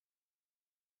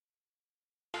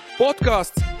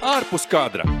Podkāsts ārpus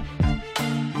kadra.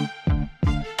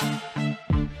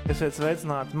 Esiet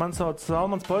sveicināti. Mani sauc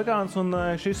Almans Poigāns, un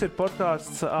šis ir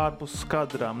podkāsts ārpus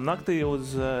kadra. Naktī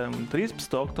uz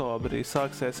 13. oktobrī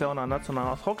sāksies jaunā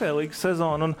Nacionālās hokeja līgas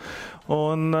sezona,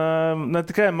 un ne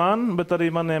tikai man, bet arī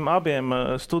maniem abiem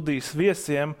studijas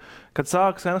viesiem, kad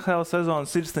sākas NHL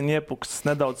sezonas, sirsniņa iepuksts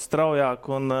nedaudz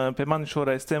straujāk, un pie mani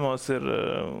šoreiz ciemos ir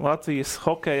Latvijas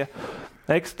hokeja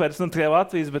eksperts, ne tikai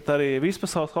Latvijas, bet arī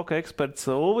vispasaules hokeja eksperts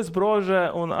Ulvis Brožē,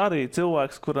 un arī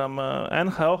cilvēks, kuram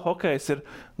NHL hokejs ir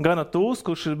gana tūs,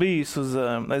 kurš ir bijis uz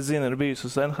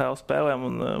NHL spēlēm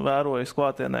un vērojis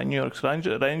klātienē New York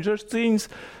Rangers cīņas.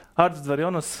 Artis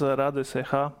Dvarjonas, Radio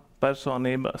SH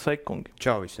personība. Sveiki, kungi!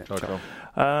 Čau visiem! Čau.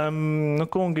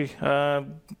 Kungi,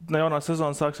 jaunā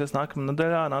sezona sāksies nākamā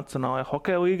nedēļā Nacionālajai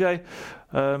hokeja līgai.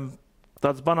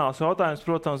 Tāds banāls jautājums,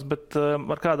 protams, bet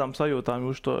ar kādām sajūtām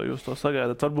jūs to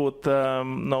sagaidat? Varbūt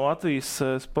no Latvijas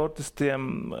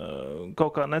sportistiem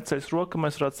kaut kā neceļas roka,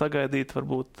 mēs varētu sagaidīt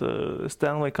varbūt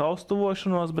Stanley Kausa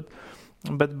tuvošanos,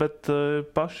 bet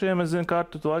pašiem, es zinu, kā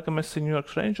tu laikam esi New York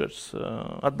Rangers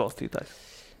atbalstītājs.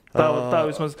 Tā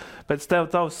vismaz pēc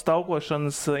tavas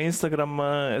stalkošanas Instagram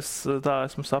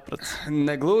esmu sapratis.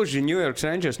 Negluži New York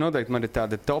Rangers noteikti man ir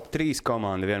tāda top 3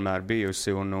 komanda vienmēr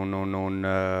bijusi,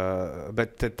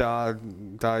 bet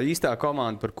tā īstā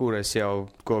komanda, par kuru es jau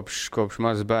kopš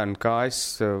mazas bērnu kājas,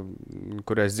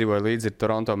 kur es dzīvoju līdzi, ir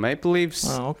Toronto Maple Leafs.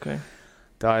 Okay.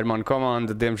 Tā ir mana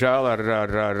komanda, diemžēl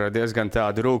ar diezgan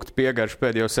tādu rūgtu piegaršu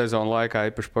pēdējo sezonu laikā,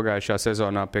 īpaši pagājušā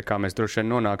sezonā, pie kā mēs droši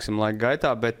vien nonāksim laika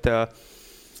gaitā,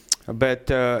 bet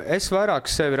es vairāk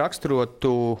sevi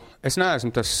raksturotu, es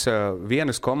neesmu tas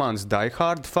vienas komandas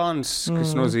diehard fans,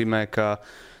 kas nozīmē, ka,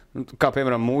 kā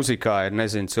piemēram mūzikā ir,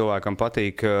 nezinu, cilvēkam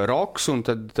patīk roks, un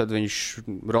tad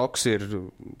roks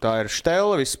tā ir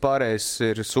štela, viss pārējais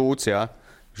ir sūds, jā,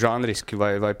 žanriski,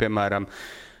 vai piemēram,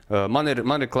 man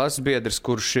ir klases biedrs,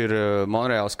 kurš ir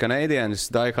Montreals Canadiens,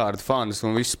 diehard fans,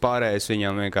 un viss pārējais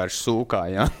viņam vienkārši sūkā,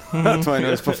 jā.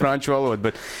 Atvainojos par franču valodu,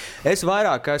 bet es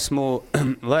vairāk esmu,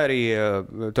 lai arī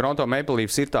Toronto Maple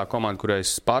Leafs ir tā komanda, kurai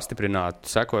es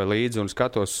pastiprināti sekoju līdzi un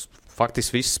skatos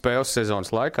faktiski visas spēles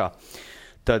sezonas laikā,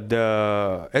 tad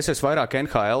es esmu vairāk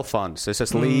NHL fans, es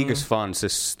esmu līgas fans,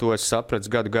 to es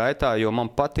sapratu gadu gaitā, jo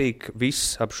man patīk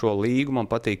viss ap šo līgu, man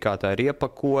patīk, kā tā ir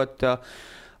iepakota.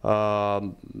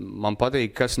 Man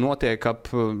patīk, kas notiek ap,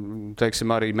 teiksim,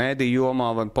 arī mēdīju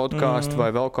jomā vai podkāstu vai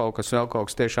vēl kaut kas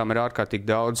tiešām ir ārkārtīgi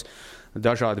daudz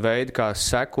dažādu veidu, kā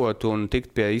sekot un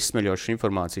tikt pie izsmeļošas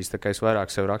informācijas, tā kā es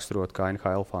vairāk sev raksturot kā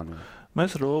NHL fanu.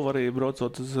 Mēs ar Ulvu arī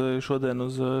braucot šodien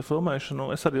uz filmēšanu,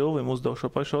 es arī Ulvim uzdevu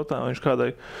šo pašu jautājumu, viņš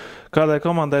kādai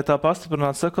komandai tā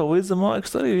pastiprināti seko līdzi, man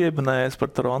liekas, arī iebanējies par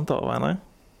Toronto, vai ne?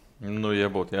 Nu, ja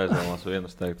būtu jāizvēlās vienu,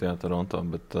 es teiktu, jā, Toronto,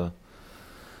 bet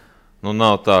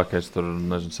nav tā, ka es tur,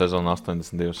 nezinu, sezonu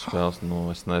 82 spēles,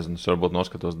 es nezinu, es varbūt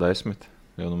noskatos 10,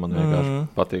 jo man vienkārši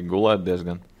patīk gulēt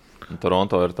diezgan. Un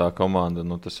Toronto ir tā komanda,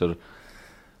 tas ir,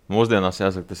 mūsdienās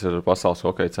jāsaka, tas ir pasaules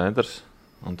hokeja centrs,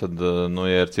 un tad,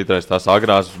 ja ir citreiz tās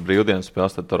agrās brīvdienas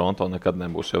spēles, tad Toronto nekad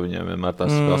nebūs, jo viņiem vienmēr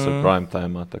tās spēles ir prime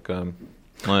time, tā kā...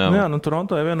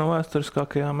 Toronto ir viena no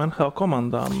vēsturiskākajām NHL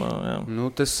komandām. Jā.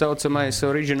 Tas saucamais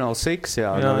Original Six,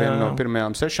 viena no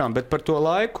pirmajām 6, bet par to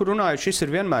laiku runāju, šis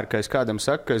ir vienmēr, ka es kādam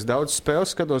saku, ka es daudz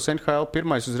spēles skatos NHL,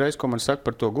 pirmais uzreiz, ko man saka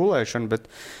par to gulēšanu,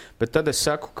 bet tad es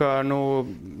saku, ka,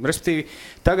 respektīvi,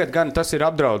 tagad gan tas ir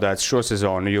apdraudēts šo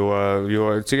sezonu, jo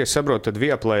cik es saprotu, tad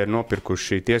Viaplay ir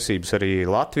nopirkuši tiesības arī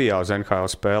Latvijā uz NHL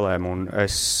spēlēm, un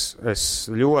es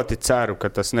ļoti ceru, ka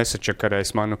tas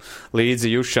nesačakarēs manu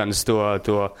līdzi jušanas to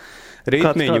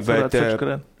ritmiņu, bet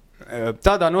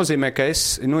tādā nozīmē, ka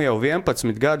es jau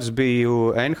 11 gadus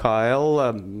biju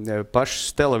NHL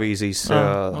pašas televīzijas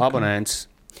abonents.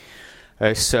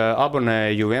 Es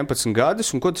abonēju 11 gadus,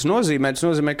 un ko tas nozīmē? Tas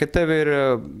nozīmē, ka tev ir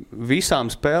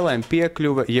visām spēlēm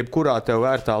piekļuve, jebkurā tev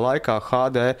vērtā laikā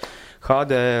HD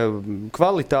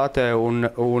kvalitātē,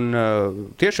 un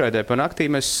tiešraidē pa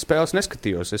naktīm es spēles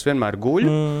neskatījos. Es vienmēr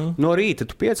guļu, no rīta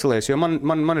tu piecelies, jo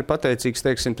man ir pateicīgs,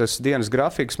 teiksim, tas dienas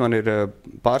grafiks, man ir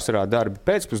pārsvarā darbi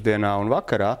pēcpusdienā un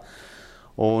vakarā.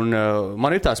 Un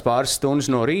man ir tās pāris stundas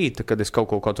no rīta, kad es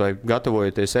kaut vai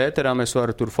gatavojoties ēterām, es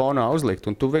varu tur fonā uzlikt,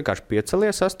 un tu vienkārši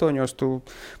piecelies 8,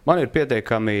 man ir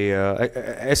pietiekami,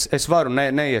 es varu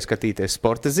neieskatīties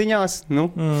sporta ziņās,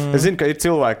 Es zinu, ka ir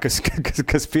cilvēki,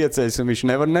 kas pieceļas, un viņš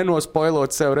nevar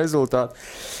nenospoilot sev rezultātu.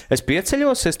 Es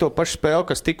pieceļos, es to pašu spēli,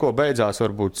 kas tikko beidzās,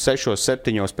 varbūt 6,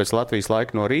 7 pēc Latvijas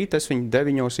laika no rīta, es viņu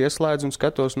 9 ieslēdzu un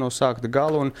skatos no sākta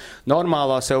gala, un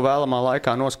normālā sev vēlamā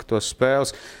laikā noskatos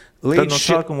spēles. Tad no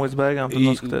sākuma līdz beigām tu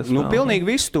noskaties. Pilnīgi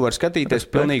visu tu vari skatīties,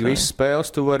 pilnīgi visas spēles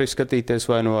tu vari skatīties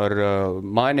vai no ar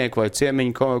mainieku vai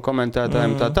ciemiņu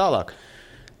komentētājiem tā tālāk.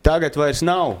 Tagad vairs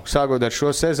nav, sākot ar šo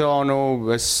sezonu,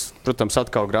 es, protams,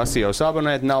 atkal grasījos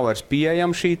abonēt, nav vairs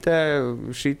pieejama šī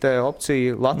te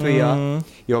opcija Latvijā,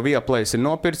 jo Viaplays ir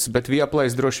nopirts, bet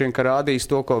Viaplays droši vien, ka rādīs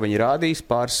to, ko viņi rādīs,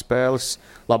 pāris spēles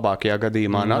labākajā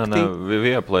gadījumā naktī.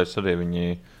 Viaplays arī viņi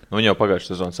jau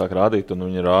pagājušajā sezonā sāk rādīt, un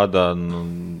viņi rāda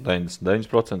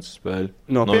 99% spēļu.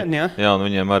 Nopietni, jā? Jā, un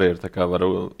viņiem arī ir tā kā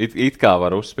it kā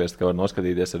var uzspiest, ka var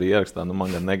noskatīties arī ierakstā.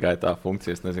 Man gan negaida tā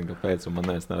funkcija, es nezinu, kāpēc, un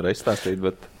man nevar izstāstīt,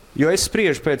 bet... Jo es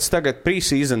spriežu pēc tagad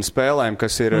pre-season spēlēm,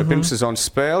 kas ir pirmssezonas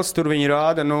spēles, tur viņi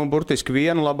rāda, burtiski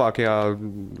vienu labākajā,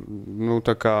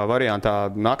 tā kā variantā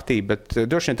naktī, bet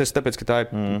droši vien tas tāpēc, ka tā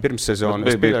ir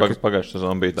pirmssezona. Pagājušajā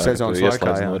sezonā bija tā, ka tu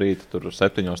ieslēdz no rīta, tur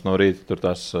 7 no rīta, tur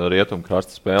tās rietumu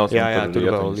krasta spēles. Jā,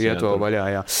 tur vēl iet vēl vaļā,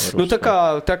 jā.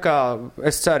 Tā kā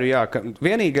es ceru, jā, ka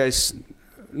vienīgais,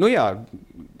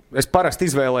 es parasti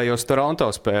izvēlējos Toronto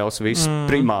spēles, viss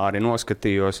primāri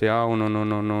noskatījos, jā,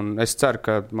 un es ceru,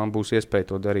 ka man būs iespēja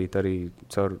to darīt arī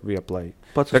caur Viaplay.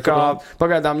 Tā kā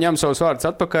pagaidām ņem savus vārdus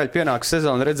atpakaļ, pienāks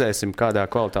sezona, redzēsim, kādā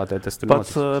kvalitātē tas tur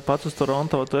notiks. Pats uz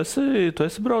Toronto, tu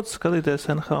esi braucis skatīties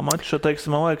NHL maču,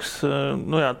 teiksim, man liekas,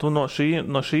 tu no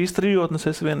šīs trijotnes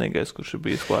esi vienīgais, kurš ir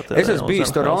bijis klātē. Es esmu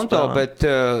bijis Toronto, bet,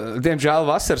 diemžēl,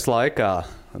 vasaras laikā.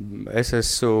 Es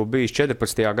esmu bijis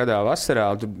 14. gadā vasarā,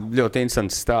 un ļoti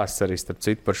interesants stāsts arī starp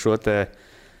citu par šo te,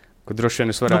 ko droši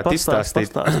vien es varētu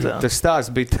izstāstīt. Tas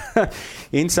stāsts bija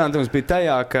interesants bija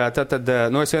tajā, ka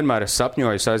es vienmēr esmu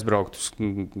sapņojis aizbraukt,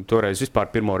 toreiz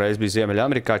vispār pirmo reizi bija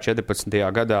Ziemeļamerikā, 14.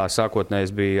 gadā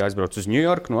sākotnēji bija aizbraukt uz New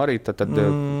York, arī tad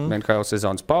NHL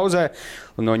sezonas pauzē,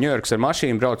 un no New Yorkas ar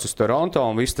mašīnu brauc uz Toronto,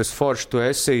 un viss tas forši, tu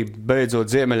esi beidzot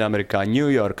Ziemeļamerikā,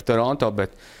 New York, Toronto,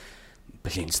 bet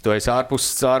tu esi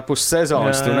ārpus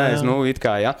sezonas, tu neesi, it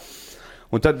kā, jā.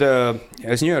 Un tad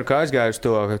es Ņujorkā aizgāju uz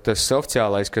tas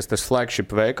oficiālais, kas tas flagship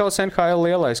veikals NHL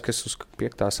lielais, kas uz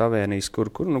 5. avēnijas,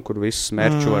 kur viss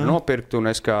merču var nopirkt,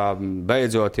 un es kā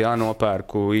beidzot,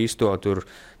 nopērku īsto tur,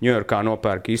 Ņujorkā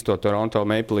nopērku īsto Toronto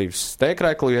Maple Leafs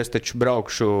steikrekli, es taču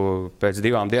braukšu pēc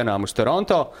 2 dienām uz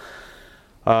Toronto.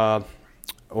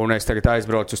 Un es tagad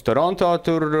aizbraucu uz Toronto,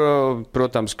 tur,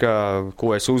 protams,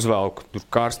 ko es uzvelku, tur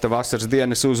karsta vasaras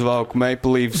dienas uzvelku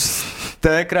Maple Leafs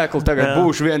tēkrekli, tagad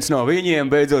būšu viens no viņiem,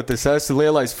 beidzot es esmu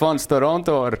lielais fans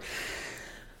Toronto.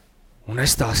 Un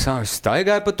es tā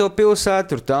staigāju pa to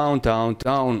pilsētu,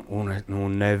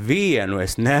 un nevienu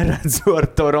es neredzu ar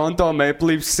Toronto Maple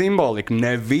Leafs simboliku,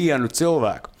 nevienu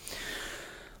cilvēku.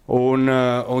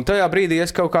 Un tajā brīdī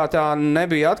es kaut kā tā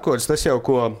nebija atkods, tas jau,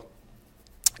 ko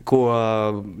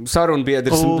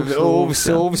sarunbiedrs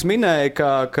Ulvis minēja,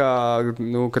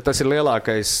 ka tas ir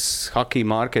lielākais hockey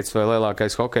markets vai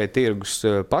lielākais hokeja tirgus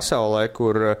pasaulē,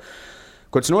 kur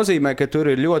tas nozīmē, ka tur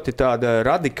ir ļoti tāda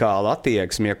radikāla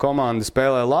attieksme. Ja komanda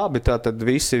spēlē labi, tad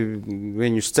visi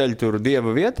viņus ceļ tur dieva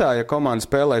vietā. Ja komanda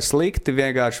spēlē slikti,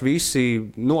 vienkārši visi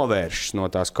novēršas no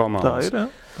tās komandas. Tā ir, jā.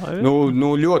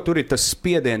 Ļoti tur ir tas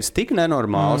spiediens tik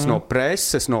nenormāls no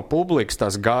preses, no publikas,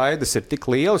 tās gaidas ir tik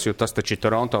lielas, jo tas taču ir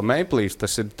Toronto Maple Leafs,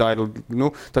 tas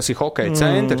ir hokeja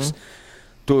centrs.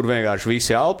 Tur vienkārši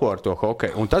visi elpo ar to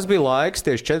hokeju. Un tas bija laiks,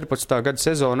 tieši 14. gada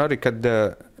sezona arī, kad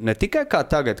ne tikai kā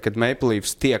tagad, kad Maple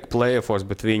Leafs tiek playoffos,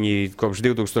 bet viņi kopš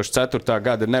 2004.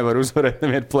 gada nevar uzvarēt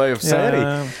nevienu playoff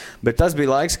sēriju. Bet tas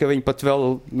bija laiks, ka viņi pat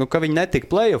vēl, ka viņi netika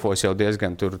playoffos jau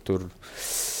diezgan tur.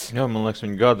 Jā, man liekas,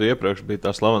 viņi gadu iepriekš bija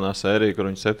tā slavenā sērija, kur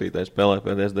viņi 7. spēlē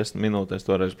pēdējās 10 minūtēs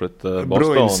toreiz pret Bostonu.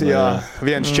 Bruins, jā,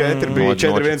 1-4 bija,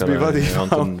 4-1 bija vadībā.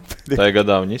 Tajā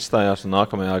gadā viņi izstājās, un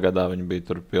nākamajā gadā viņi bija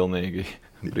tur pilnīgi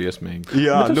briesmīgi.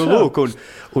 Jā, lūk,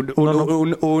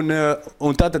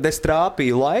 un tātad es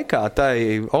trāpīju laikā,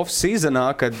 tai off-seasonā,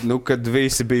 kad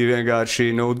visi bija vienkārši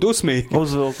dusmīgi.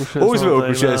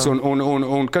 Uzvilkušies.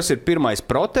 Un kas ir pirmais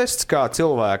protests, kā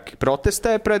cilvēki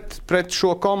protestē pret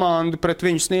šo komandu, pret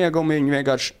viņu sniegumu, viņi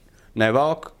vienkārši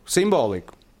nevelk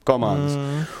simboliku komandas.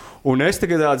 Un es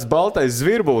tagad tāds baltais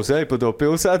zvirbulis eju pa to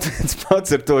pilsētu, viens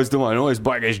pats ar to, es domāju, es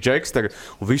baigais džeks tagad,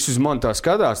 un visus man tā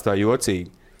skatās tā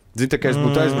jocīgi. Zini, tā kā es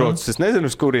būtu aizbraucis, es nezinu,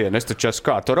 uz kurieni, es taču esmu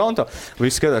kā Toronto.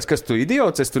 Visi skatās, kas tu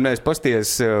idiots, tu neesi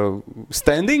pasties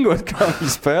standingot, kā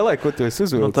viņi spēlē, ko tu esi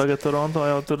uzvilcis. Tagad Toronto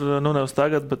jau tur, nevis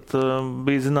tagad, bet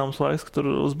bija zināms laiks, ka tur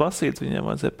uz basīt viņiem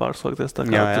vajadzēja pārslēgties, tā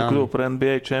kā tur kļuva par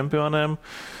NBA čempioniem.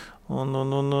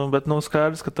 Bet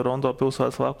skaidrs, ka Toronto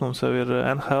pilsētas lepnums jau ir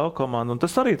NHL komanda, un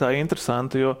tas arī tā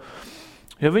interesanti, jo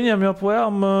viņiem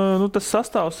joprojām tas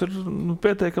sastāvs ir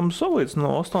pietiekami solīts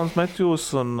no Ostonas Matthews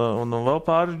un vēl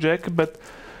pāris džeki, bet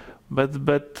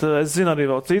Bet es zinu arī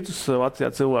vēl citus Latvijā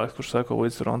cilvēkus, kurš seko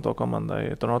līdz Toronto komandai,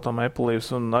 Toronto Maple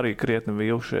Leafs, un arī krietni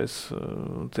vīlušies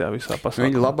tajā visā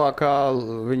pasākumā.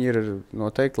 Viņi ir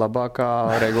noteikti labākā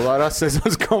regulārās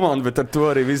sezonas komanda, bet ar to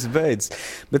arī viss beidz.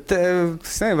 Bet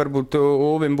es nezinu, varbūt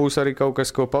Ulvim būs arī kaut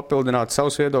kas, ko papildināt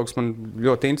savus viedokļus. Man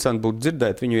ļoti interesanti būtu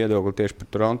dzirdēt viņu viedokli tieši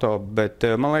par Toronto, bet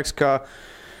man liekas, ka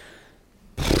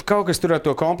kaut kas tur ar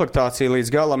to komplektāciju līdz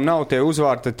galam nav. Tie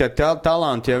uzvārti, tie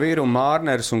talanti jau ir, un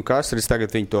Mārners un Kasris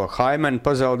tagad viņu to Haimenu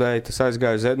pazaudēja. Tas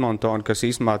aizgāja uz Edmontonu, kas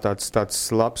īstenībā tāds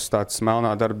labs, tāds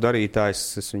melnā darba darītājs.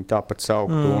 Es viņu tāpat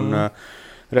sauktu. Un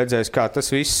redzēs, kā tas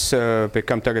viss, pie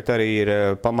kam tagad arī ir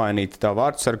pamainīta tā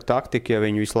vārdsargu taktika, ja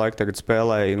viņi visu laiku tagad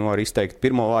spēlēja, ar izteikti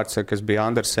pirmo vārdsargu, kas bija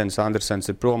Andersens. Andersens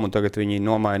ir prom, un tagad viņi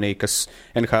nomainīja, kas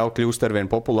NHL kļūst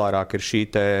arvien populārāk, ir šī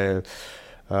te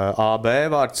AB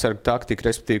vārdsargu taktika,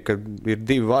 respektīvi, ka ir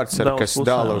divi vārdsargi, kas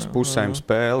dala uz pusēm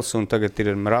spēles, un tagad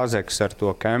ir Mrazeks ar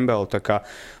to Campbell. Tā kā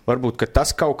varbūt, ka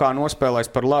tas kaut kā nospēlēs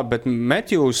par labu, bet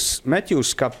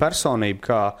Matthews kā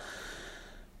personība,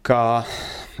 kā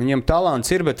viņam talants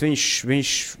ir, bet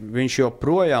viņš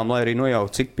joprojām, lai arī jau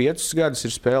cik 5 gadus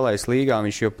ir spēlējis līgā,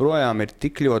 viņš joprojām ir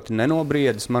tik ļoti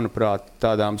nenobriedis, manuprāt,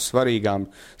 tādām svarīgām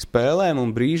spēlēm un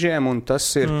brīžiem, un tas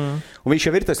ir, un viņš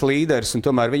jau ir tas līderis, un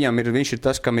tomēr viņš ir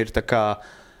tas, kam ir tā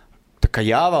kā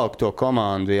jāvalk to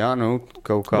komandu, jā,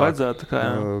 kaut kā. Vajadzētu,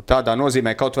 tādā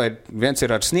nozīmē, kaut vai viens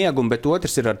ir ar sniegumu, bet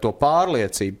otrs ir ar to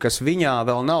pārliecību, kas viņā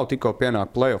vēl nav tikko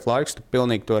pienāk playoff laiks, tu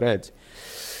pilnīgi to redzi.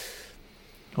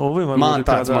 Man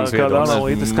tāds kāda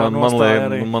analītiskā nostāja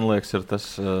arī. Man liekas, ir tas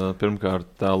pirmkārt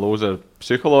tā lūzera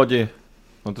psiholoģija.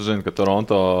 Un tu zini, ka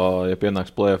Toronto, ja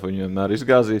pienāks play-off, viņi vienmēr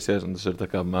izgāzīsies. Un tas ir tā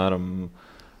kā mēram,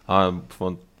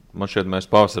 man šķiet, mēs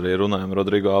pavasarī runājam,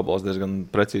 Rodrigo Abels diezgan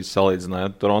precīzi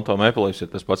salīdzināja. Toronto Maple Leafs ir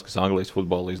tas pats, kas Anglijas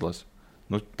futbola izlase.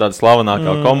 Tāda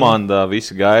slavenākā komanda,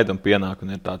 visi gaida un pienāk,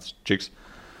 un ir tāds čiks.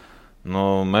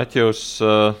 Matthews,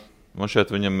 man šķiet,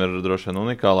 viņam ir droši vien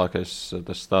unikālākais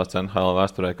tas stāsts NHL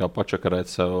vēsturē, kā pačakarēt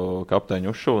sev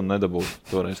kapteiņu uzšuvu un nedabūt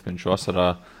toreiz, ka viņš vasarā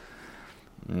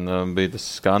bija tas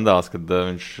skandāls, kad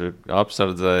viņš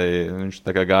apsardzēja, viņš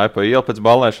tā kā gāja pa ielu pēc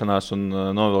ballēšanās un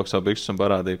novilka savu bikses un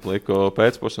parādīja pliku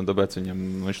pēcpusi, un tāpēc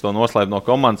viņš to noslēpa no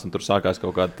komandas, un tur sākās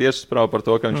kaut kāda tiesas sprava par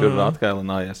to, ka viņš ir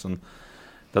atkailinājies, un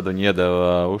tad viņi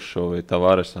iedeva uzšuvi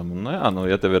Tavaresam. Un,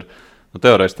 ja tev ir,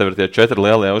 teorētiski tev ir tie 4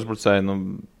 lielie uzbrucēji,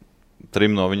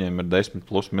 3 no viņiem ir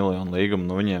 10+ miljonu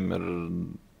līgumu, viņiem ir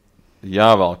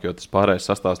jāvelk, jo tas pārējais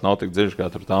sastāvs nav tik dziļš kā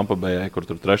tur Tampa Bayai, kur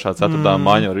tur 3., 4.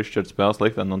 maiņa var izšķirt spēles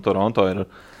likteni, un Toronto ir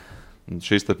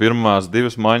šīs te pirmās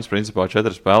 2 maiņas, principā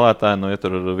 4 spēlētāji, ja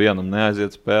tur vienam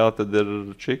neaiziet spēle, tad ir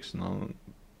čiks.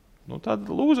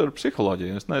 Tāda lūzera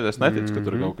psiholoģija. Es neticu, ka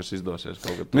tur kaut kas izdosies.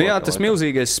 Tas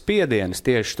milzīgais spiediens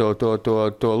tieši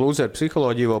to lūzera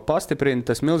psiholoģiju vēl pastiprina,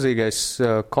 tas milzīgais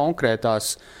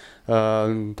konkrētās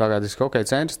tagad kaut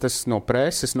kāds centrs, tas no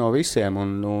preses, no visiem,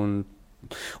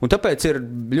 un tāpēc ir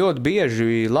ļoti bieži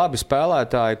labi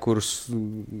spēlētāji, kurus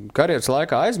karjeras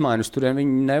laikā aizmainus, turiem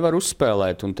viņi nevar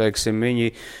uzspēlēt, un, teiksim,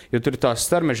 jo tur ir tās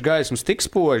starmešu gaismas tik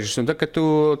spožas, un tad, kad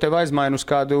tev aizmaina uz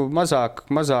kādu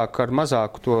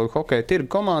mazāku to hokeja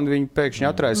tirgu komandu, viņi pēkšņi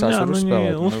atraisās un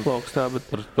uzspēlēt. Uzplaukstā,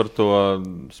 bet par to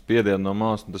spiedienu no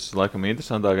malas, tas ir laikam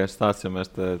interesantākais stāsts, ja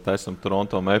mēs te taisam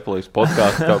Toronto Maple Leafs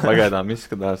podcastu, kā pagaidām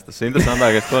izskatās. Tas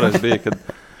interesantākais toreiz bija, kad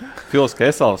Fils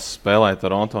Kesels spēlēja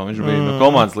Toronto, viņš bija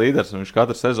komandas līderis, un viņš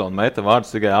katru sezonu meta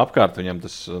vārdus tikai apkārt. Viņam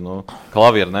tas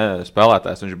klavieru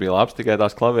spēlētājs, viņš bija labs, tikai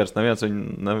tās klavieres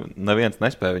neviens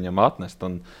nespēja viņam atnest.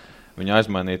 Un viņu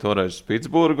aizmainīja toreiz uz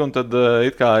Pitsburgu, un tad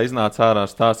it kā iznāca ārā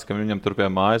stāsts, ka viņam tur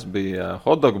pie mājas bija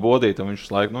hotdogu bodīte, un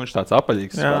viņš tāds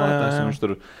apaļīgs spēlētājs, un viņš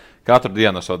tur katru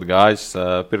dienu esot gājis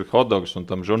pirkt hotdogus, un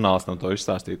tam žurnālistam to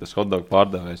izstāstīja tas hotdogu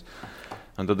pārdevējs.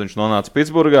 Un tad viņš nonāca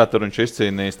Pitsburgā, tur viņš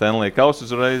izcīnīja Stanley kausu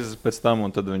uzreiz pēc tam,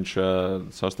 un tad viņš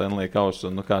savu Stanley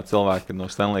kausu, kā cilvēki no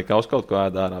Stanley kausu kaut ko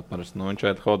ēda ārā parasti, viņš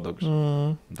ēda hotdogus.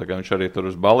 Tā kā viņš arī tur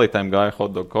uz ballītēm gāja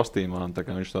hotdogu kostīmā, un tā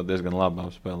kā viņš to diezgan labi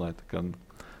apspēlēja. Tā kā,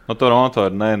 Toronto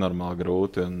ir nenormāli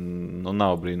grūti, un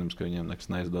nav brīnums, ka viņiem nekas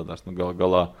neizdodas.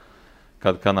 Galā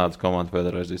kāda Kanādas komanda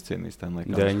pēdējais izcīnīja Stanley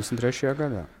kausu. 93.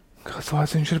 gadā. Kāds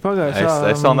vārds viņš ir pagājis?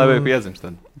 Es vēl nebiju piedzimis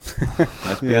tad.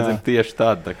 Es piedzimu tieši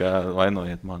tādu, tā kā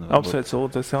vainojiet mani. Apsveicu, Ulu,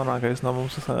 tas jaunākais no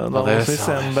mums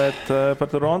visiem, bet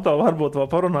par Toronto varbūt vēl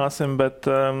parunāsim, bet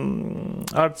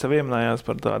Arts jau ieminējās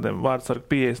par tādiem vārdsargu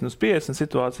 50/50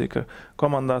 situāciju, ka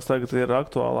komandās tagad ir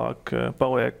aktuālāk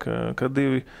paliek, ka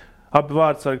abi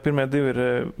vārdsargi, pirmie 2 ir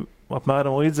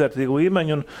apmēram līdzvērtīgi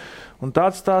līmeņi, un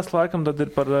tāds stāsts laikam tad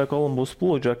ir par Columbus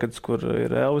Blue Jackets, kur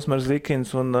ir Elvis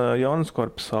Merzlikins un Jonas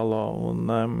Korpisalo,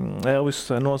 un Elvis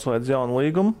noslēdz jaunu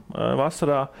līgumu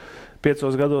vasarā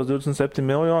 5 gados 27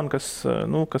 miljoni, kas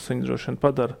viņi droši vien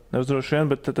padara. Nevis droši vien,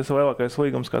 bet tas ir lielākais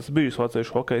līgums, kāds bijis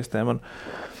vāciešu hokejistiem.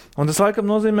 Un tas laikam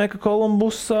nozīmē, ka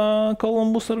Kolumbus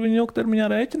ar viņu ilgtermiņā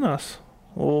rēķinās.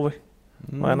 Ulvi,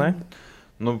 vai ne?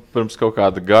 Pirms kaut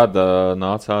kāda gada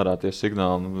nāca ārā tie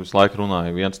signāli. Visu laiku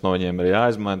runāja, viens no viņiem ir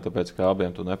jāizmaina, tāpēc, ka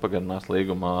abiem tu nepagarinās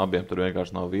līgumā, abiem tur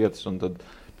vienkārši nav vietas. Un tad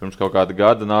pirms kaut kāda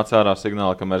gada nāca ārā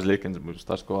signāli, ka Merzlikins būs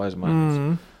tas, ko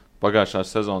aizmainīs. Pagājušās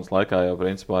sezonas laikā jau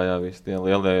principā visi tie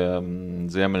lielie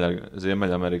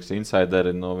Ziemeļamerikas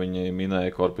insideri, viņi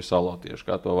minēja Korpisalo tieši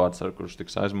kā to vārdsargu, kurš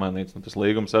tiks aizmainīts. Tas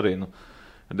līgums arī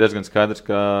ir diezgan skaidrs,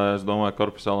 ka es domāju, ka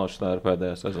Korpisalo šitā ir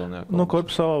pēdējā sezonā.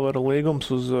 Korpisalo var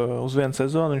līgums uz vienu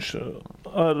sezonu. Viņš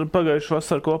ar pagājušu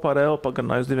vasaru kopā ar Elu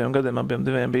pagarināja uz 2 gadiem. Abiem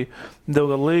diviem bija 2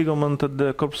 gadu līguma, un tad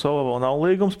Korpisalo vēl nav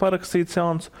līgums parakstīts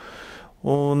jauns.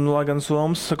 Un, lai gan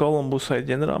Soms Kolumbusai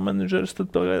ģenerālmenedžeris,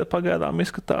 tad pagaidām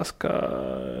izskatās, ka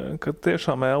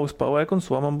tiešām Elvis paliek un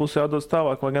Somam būs jādodas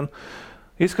tālāk. Lai gan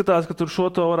izskatās, ka tur šo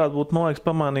to varētu būt, man liekas,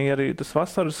 pamanīja arī tas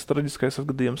vasaras traģiskais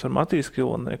atgadījums ar Matīs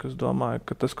Kilonnieku. Es domāju,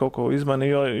 ka tas kaut ko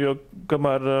izmainīja, jo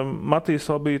kamēr Matīs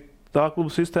vēl bija tā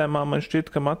klubu sistēmā, man šķiet,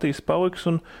 ka Matīs paliks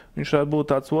un viņš varētu būt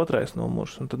tāds otrais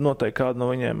numurs. Un tad noteikti kādu no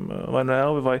viņiem, vai no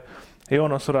Elvi vai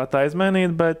Jonas varētu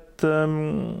aizmainīt, bet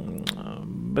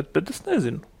es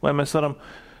nezinu, vai mēs varam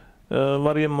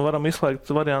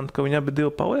izslēgt variantu, ka viņi abi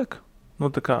divi paliek.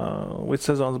 Tā kā līdz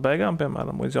sezonas beigām,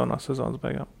 piemēram, līdz jaunās sezonas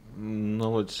beigām.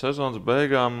 Līdz sezonas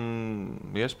beigām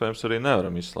iespējams arī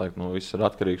nevaram izslēgt. Viss ir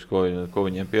atkarīgs, ko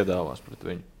viņiem piedāvās pret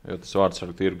viņu. Jo tas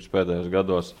vārdsargu tirgus pēdējos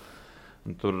gados,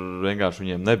 tur vienkārši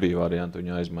viņiem nebija variantu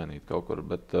viņu aizmainīt kaut kur.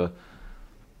 Bet,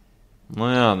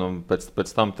 pēc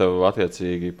tam tev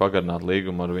attiecīgi pagarināt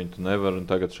līgumu ar viņu tu nevar, un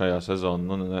tagad šajā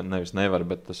sezonā, nevis nevar,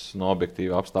 bet tas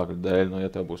objektīva apstākļu dēļ, ja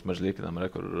tev būs Merzlikinam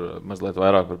mazliet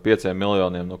vairāk par 5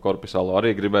 miljoniem no Korpisalo,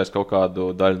 arī gribēs kaut kādu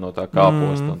daļu no tā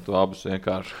kāpost, un tu abus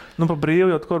vienkārši... Pa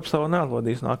brīvu, jo Korpisalo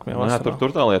neatvodīs nākamajā vasarā.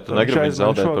 Tur tā lieta, tu negribi viņu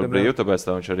zaudēt par brīvu, tāpēc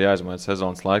tev viņš ir jāizmaina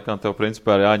sezonas laikā, un tev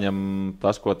principā ir jāņem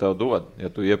tas, ko tev dod. Ja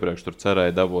tu iepriekš tur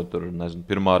cerēji dabūt,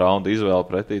 pirmā raunda izvēle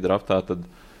pretī draftā, tad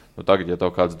tagad, ja tev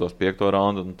kāds dos 5.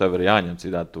 raundu, tev ir jāņem,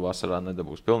 citādi tu vasarā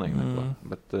nedabūsi pilnīgi neko.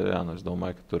 Bet es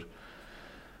domāju, ka tur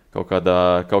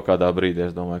kaut kādā brīdī,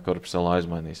 Korpisalo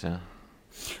aizmainīs. Jā.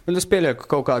 Bet es pieļauju, ka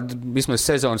kaut kāda vismaz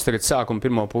sezonas tagad sākuma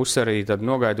pirmo pusi arī tad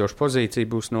nogaidoša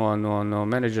pozīcija būs no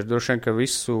menedžera. Droši vien, ka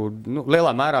visu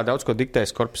lielā mērā daudz ko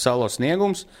diktēs Korpisalo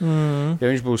sniegums. Ja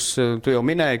viņš būs, tu jau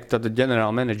minēji, tad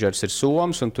ģenerāla menedžers ir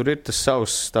Soms, un tur ir tas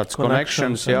savs tāds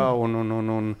connections, jā,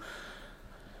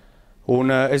 un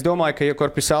es domāju, ka, ja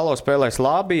Korpisalo spēlēs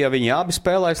labi, ja viņi abi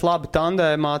spēlēs labi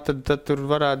tandēmā, tad tur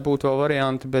varētu būt vēl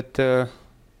varianti, bet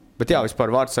jā,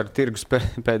 vispār vārdsargu tirgus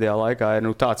pēdējā laikā ir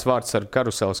tāds vārdsargu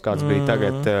karusels, kāds bija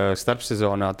tagad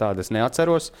starpsezonā, tādu es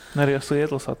neatceros. Arī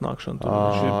Sietlas atnākšana.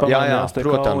 Jā,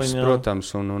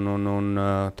 protams, un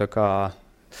tā kā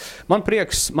man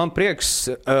prieks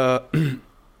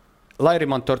lai arī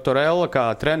man Tortorella kā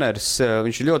treneris,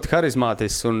 viņš ir ļoti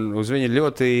harizmātisks un uz viņu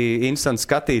ļoti interesanti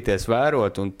skatīties,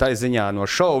 vērot, un tai ziņā no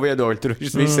šovu viedokļa tur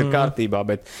viss ir kārtībā,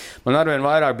 bet man arvien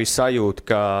vairāk bija sajūta,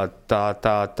 ka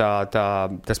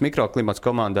tas mikroklimats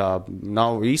komandā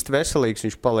nav īsti veselīgs,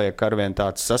 viņš paliek arvien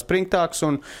tāds saspringtāks,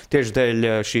 un tieši dēļ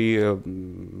šī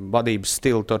vadības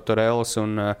stila Tortorellas,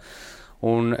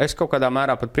 un es kaut kādā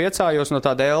mērā pat priecājos no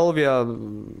tāda Elvija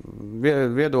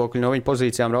viedokļa, no viņa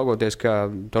pozīcijām raugoties, ka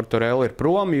Tortorella ir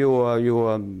prom,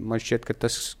 jo man šķiet, ka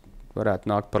tas varētu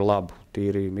nākt par labu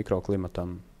tīri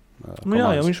mikroklimatam.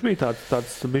 Jā, viņš bija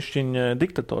tāds bišķiņ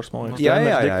diktators, man liekas.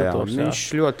 Jā. Viņš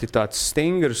ļoti tāds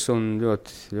stingrs un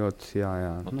ļoti.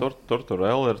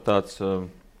 Tortorella ir tāds...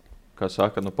 kā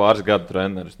saka, pāris gadu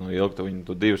treneris. Ilgi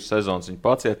viņu 2 sezonas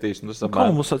pacietīs.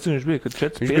 Kolumbusā viņš bija, kad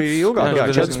 4-5. Viņš bija ilgāk,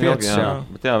 4-5.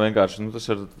 Bet vienkārši tas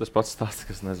ir tas pats stāsts,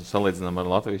 kas salīdzinām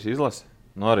ar Latvijas izlasi.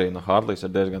 Arī Hārlijs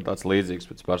ir diezgan tāds līdzīgs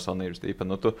pēc personības tīpa.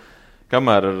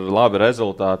 Kamēr ir labi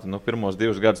rezultāti, pirmos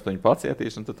 2 gadus viņu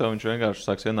pacietīs, un tad viņš vienkārši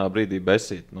sāks vienā brīdī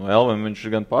besīt. Elvim viņš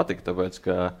gan patika, tāpēc,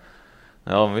 ka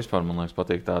Elvim vispār, man liekas,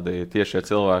 patīk tādi tiešie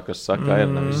cilvēki, kas saka,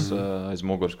 ir nevis aiz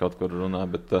muguras kaut kur runā,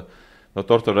 bet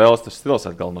Tortorellas tas stils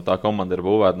atkal tā komanda ir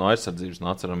būvēta no aizsardzības.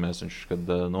 Atceramies, viņš,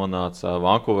 kad nonāca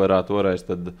Vankūverā toreiz,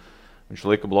 tad viņš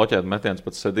lika bloķēt metienus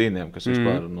pat Sedīniem, kas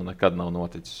vispār nekad nav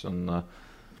noticis.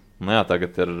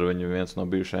 Tagad ir viens no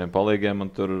bijušajiem palīgiem.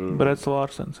 Brets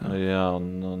Lārsens. Jā,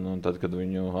 un tad, kad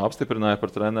viņu apstiprināja par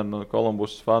treneru,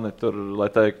 Kolumbus fani tur,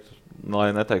 lai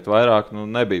neteiktu vairāk,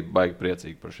 nebija baigi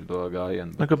priecīgi par šito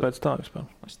gājienu. Kāpēc tā vispār?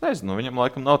 Es nezinu, viņam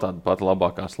laikam nav tāda pati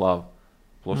labākā slava.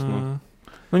 Plus,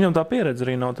 Viņam tā pieredze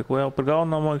arī nav tik liela. Par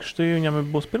galvenām, man liekas, viņam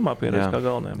būs pirmā pieredze kā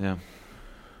galvenajam. Jā.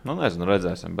 Nu, nezinu,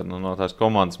 redzēsim, bet no tās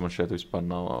komandas man šeit vispār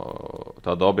nav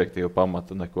tāda objektīva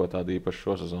pamata neko tādu īpašu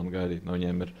šo sezonu gaidīt. Nu,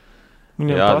 viņiem ir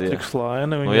Patriks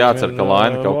Laine. Jācer, ka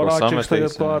Laine kaut ko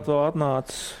samestīs.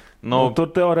 Atnācis. Tur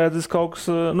teorētiski kaut kas,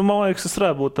 man liekas, tas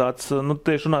varētu būt tāds,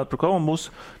 tieši runāt par Kolumbusu,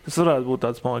 tas varētu būt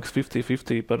tāds, man liekas,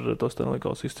 50-50 par to Stanley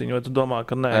Kausa izcīņu, vai tu domā,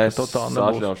 ka nē, ka totāli nebūs? Es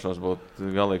atļaušos būt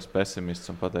galīgs pesimists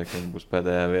un pateikt, ka viņi būs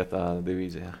pēdējā vietā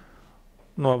divīzijā.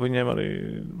 Viņiem arī,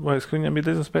 liekas, ka viņiem bija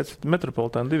diezgan spēcīga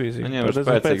metropolitāna divīzija. Viņiem ir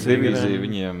spēcīga divīzija,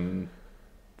 viņiem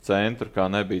centru kā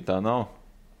nebija, tā nav.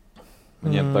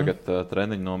 Viņiem tagad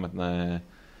treniņu nometnē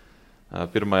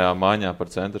pirmajā maiņā par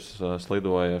centru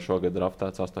slidoja šogad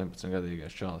draftēts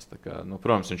 18-gadīgais čalis.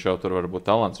 Protams, viņš jau tur var būt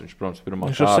talants. Viņš, protams, pirmā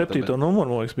kārta. Viņš ar 7. numuru,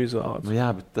 man liekas, bija izvēlēts. Jā,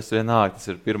 bet tas vienalga, tas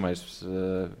ir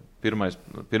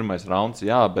pirmais rauns,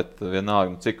 jā, bet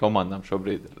vienalga, cik komandām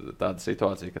šobrīd ir tāda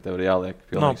situācija, ka tev ir jāliek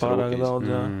pilnīgs rūkīs.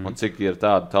 Un cik ir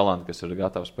tādi talanti, kas ir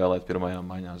gatavi spēlēt pirmajā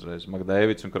maiņā uzreiz.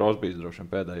 McDavids un Crosbys droši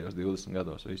vien pēdējos 20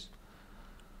 gados visu.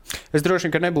 Es droši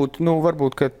vien, ka nebūtu,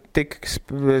 varbūt, ka tik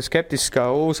skeptisks kā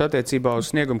Uls attiecībā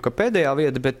uz sniegumu, ka pēdējā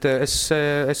vieta, bet es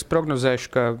prognozēšu,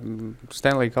 ka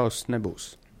Stanley Kauss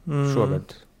nebūs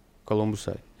šogad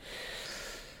Kolumbusai.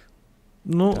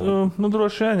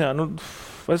 Droši vien, jā.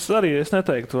 Es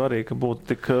neteiktu arī, ka būtu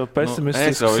tik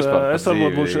pesimistisks. Es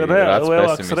varbūt būšu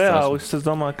lielāks reālists. Es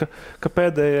domāju, ka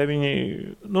pēdējie viņi,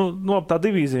 tā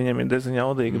divīzija viņiem ir diezgan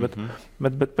jaudīga,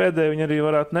 bet pēdējie viņi arī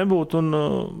varētu nebūt. Un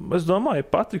es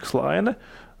domāju, Patriks Laine,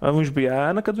 viņš bija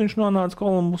ēna, kad viņš nonāca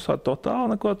Kolumbusā,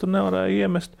 totāli neko tur nevarēja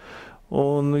iemest.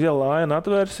 Un, ja Laina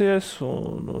atvērsies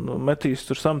un metīs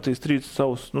tur sametīs 3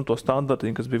 savus, to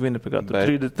standartiņu, kas bija Winnipegā,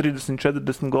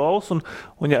 30-40 gols, un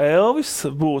ja Elvis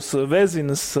būs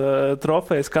Vezinas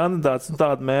trofejas kandidāts, un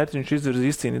tādu mērķi viņš izvirza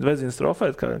izcīnīt Vezinas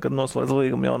trofeju, kad noslēdz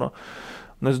līgumu jauno.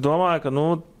 Un es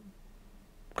domāju,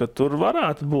 ka tur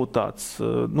varētu būt tāds,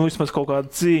 vismaz kaut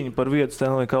kāda cīņa par vietu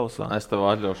Stanley Kausā. Es tev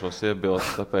atļaušos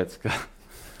iebilst, tāpēc,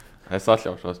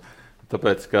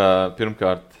 ka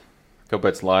pirmkārt,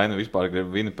 kāpēc Laina vispār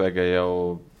grib Winnipegā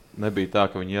jau nebija tā,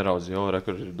 ka viņi ieraudzīja,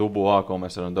 kur ir Dubuā, ko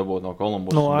mēs varam dabūt no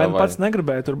Kolumbusa. Laina pats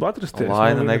negribēja tur atrasties.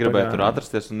 Laina negribēja tur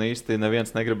atrasties, un īsti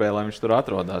neviens negribēja, lai viņš tur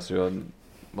atrodas, jo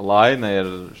Laina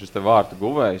ir šis te vārtu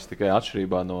guvējs, tikai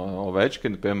atšķirībā no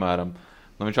Ovečkina, piemēram.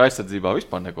 Viņš aizsardzībā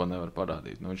vispār neko nevar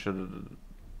parādīt.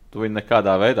 Tu viņu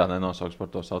nekādā veidā nenosauks par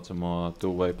to saucamo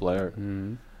two-way player.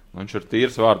 Viņš ir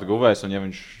tīrs vārtu guvējs, un ja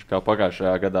viņš kā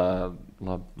pagājušajā gadā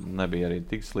nebija arī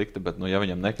tik slikti, bet ja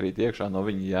viņam nekrīt iekšā, no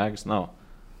viņa jēgas nav.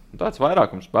 Un tāds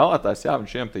vairākums spēlētājs, jā,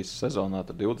 viņš iemetīs sezonā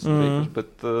 20 rīkus,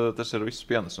 bet tas ir viss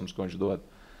pienesums, ko viņš dod.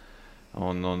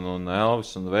 Un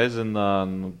Elvis un Vezina,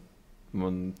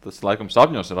 tas laikam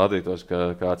sapņos radītos,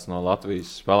 ka kāds no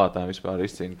Latvijas spēlētājiem vispār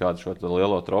izcīna kādu šo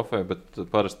lielo trofeju, bet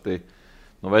parasti,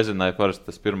 Vezinai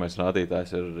parasti tas pirmais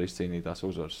rādītājs ir izcīnītās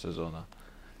uzvaras sezonā.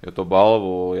 Jo to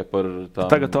balvu, ja par tām...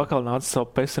 Tagad atkal nāca savu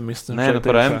pesimistu. Nē,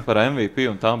 par MVP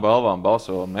un tām balvām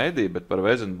balso mediji, bet par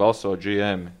Vezinu balso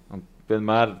GM. Un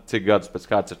vienmēr, cik gadus pēc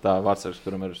kāds ir tā vārdsargs,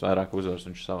 kuram ir vairāk uzvaras,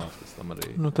 viņš savās tam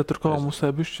arī. Tad tur Kolumbusa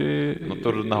bišķi...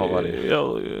 tur nav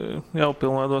variantu. Jau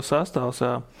pilnveido sastāvs,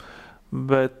 jā.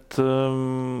 Bet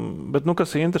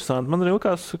kas ir interesanti, man arī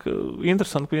likās, ka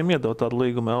interesanti, ka viņam iedod tādu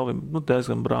līgumu Elvim,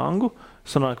 diezgan brangu.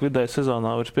 Sanāk vidēji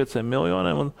sezonā virs 5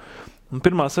 miljoniem, un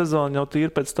pirmā sezona jau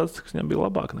tīri pēc statistikas viņam bija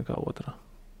labāka nekā otrā.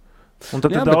 Un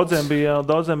tad daudziem bija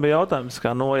jautājums,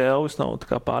 kā ja Elvis nav tā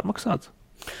kā pārmaksāts.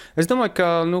 Es domāju,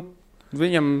 ka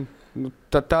viņam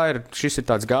šis ir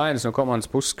tāds gājiens no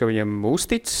komandas puses, ka viņam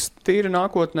uztic tīri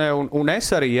nākotnē, un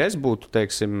es būtu,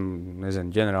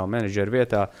 ģenerāla menedžera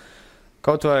vietā,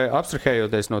 kaut vai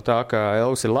abstrahējoties no tā, ka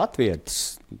Elvis ir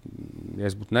latvietis, ja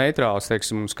es būtu neitrāls,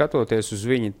 un skatoties uz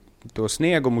viņu to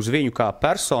sniegumu, uz viņu kā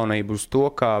personību, uz to,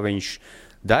 kā viņš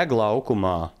deg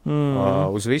laukumā,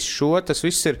 uz visu šo, tas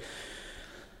viss ir.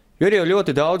 Jo ir jau ļoti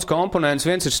daudz komponents.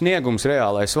 Viens ir sniegums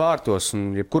reālais vārtos,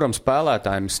 un jebkuram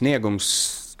spēlētājiem sniegums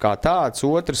kā tāds.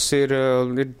 Otrs ir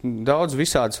daudz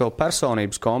visādas vēl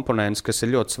personības komponents, kas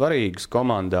ir ļoti svarīgas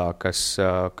komandā, kas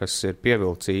ir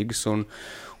pievilcīgas.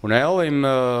 Un Elvija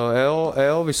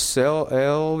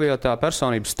tā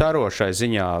personība starošai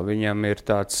ziņā, viņam ir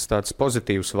tāds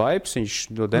pozitīvs vibes, viņš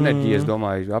dod enerģiju, es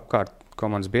domāju, apkārt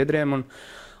komandas biedriem,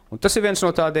 un tas ir viens no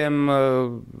tādiem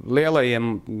lielajiem,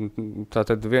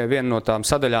 tātad viena no tām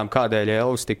sadaļām, kādēļ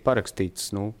Elvis tika parakstīts,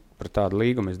 par tādu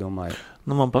līgumu, es domāju.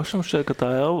 Man pašam šķiet, ka tā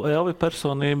Elvija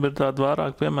personība ir tāda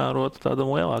vairāk piemērota tādam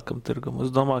lielākam tirgum.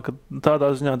 Es domāju, ka tādā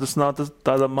ziņā tas nav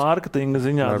tāda mārketinga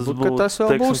ziņā. Varbūt, tas vēl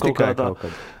būs tikai kaut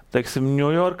kad. teiksim,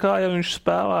 Ņujorkā, ja viņš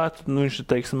spēlētu, nu, viņš ir,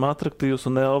 teiksim, atraktīvs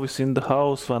un Elvis in the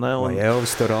house, vai ne? Vai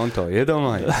Elvis Toronto,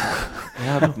 iedomājies?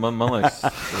 Jā, man liekas,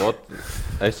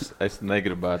 es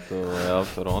negribētu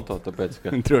Elvis Toronto, tāpēc,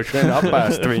 ka... Droši vien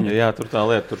apēst viņu. Jā, tur tā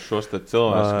lieta, tur šos te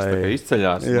cilvēkus, kas tā kā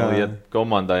izceļās, Jā. nu, ja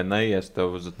komandai neies,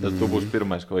 tad tu būsi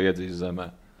pirmais, ko iedzīs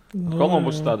zemē.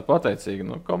 Kolumbus ir tāda pateicīga,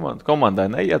 nu, komandai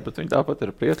neiet, bet viņi tāpat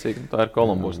ir priecīgi, nu, tā ir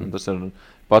Kolumbus, un tas ir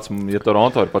pats, ja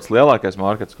Toronto ir pats lielākais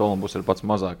markets, Kolumbus ir pats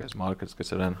mazākais markets,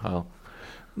 kas ir NHL.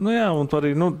 Nu jā, un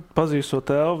arī,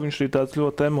 pazīstot Elvu, viņš ir tāds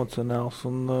ļoti emocionāls.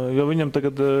 Un, jo viņam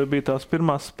tagad bija tās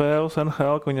pirmās spēles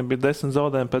NHL, ka viņam bija 10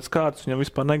 zaudējumi pēc kārtas, viņam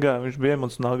vispār negāja, viņš bija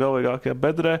emocionāli galīgākajā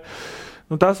bedrē.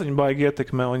 Nu, tas viņu baigi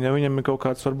ietekmē, un ja viņam ir kaut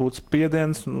kāds varbūt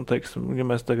spiediens, teiksim, ja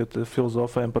mēs tagad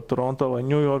filozofējam par Toronto vai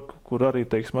Ņujorku, kur arī,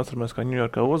 teiksim, atceramies, kā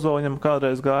Ņujorkā Ozoliņam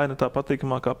kādreiz gāja, tā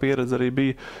patīkamākā pieredze arī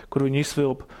bija, kur viņi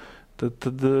izvilpa.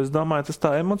 Tad es domāju, tas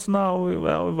tā emocionāli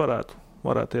vēl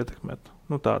varētu ietekmēt.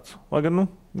 Tāds. Lai gan,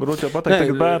 grūti jau pateikt,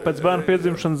 tagad pēc bērnu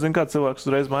piedzimšanas, zin, kā cilvēks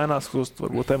uzreiz mainās, kļūst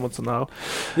varbūt emocionāli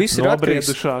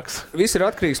nobriedušāks. Viss ir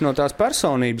atkarīgs no tās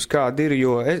personības, kāda ir,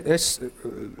 jo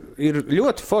ir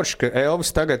ļoti forši, ka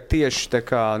Elvis tagad tieši tā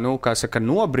kā, kā saka,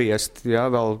 nobriest, jā,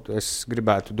 vēl es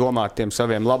gribētu domāt tiem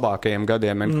saviem labākajiem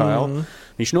gadiem NHL.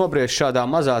 Viņš nobriest šādā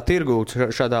mazā tirgū,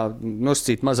 šādā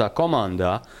nosacīt mazā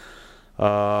komandā.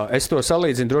 Es to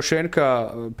salīdzinu droši vien, ka,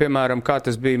 piemēram, kā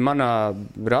tas bija manā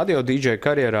radio DJ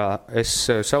karjerā, es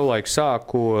savulaik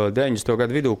sāku 90.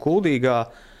 gadu vidū Kuldīgā.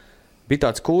 Bija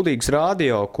tāds Kuldīgs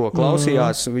radio, ko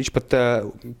klausījās, viņš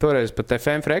toreiz pat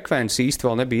FM frekvenci īsti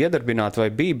vēl nebija iedarbināta vai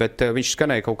bija, bet viņš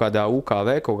skanēja kaut kādā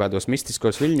UKV, kaut kādos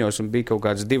mistiskos viļņos un bija kaut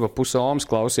kāds 2,5 ohms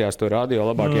klausījās to radio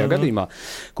labākajā gadījumā.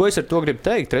 Ko es ar to gribu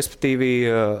teikt? Respektīvi,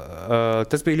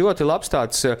 tas bija ļoti labs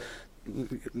tāds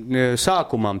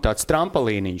sākumam tāds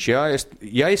trampolīniņš,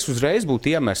 ja es uzreiz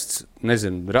būtu iemests,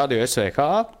 nezinu, radio SVH,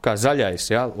 kā zaļais,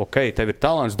 tev ir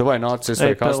talants, davai nāc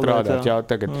SVH strādāt,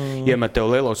 tagad iemet tev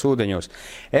lielos ūdeņos.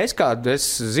 Es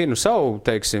zinu savu,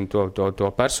 teiksim,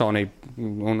 to personību,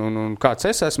 un kāds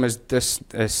es esmu,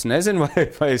 es nezinu,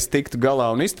 vai es tiktu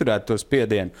galā un izturētu to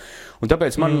spiedienu. Un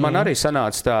tāpēc man arī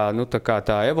sanāca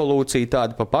tā evolūcija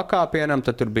tāda pa pakāpienam,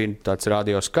 tad tur bija tāds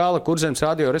radio skala, Kurzemes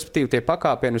radio, respektīvi tie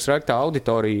pakāpieni, visraik tā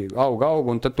auditorija aug,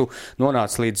 un tad tu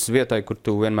nonāc līdz vietai, kur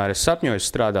tu vienmēr esi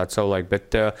sapņojis strādāt savulaik,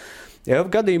 bet Elva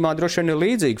gadījumā droši vien ir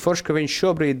līdzīgi, forši, ka viņš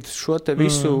šobrīd šo te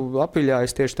visu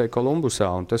apiļājas tieši tajā Kolumbusā,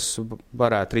 un tas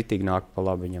varētu ritīgi nākt pa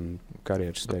labi viņam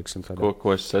karjeras, teiksim.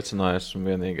 Ko es secināju,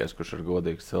 esmu vienīgais, kurš ir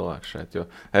godīgs cilvēks šeit, jo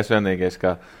es vienīgais,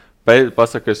 kā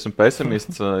pasaku, ka esmu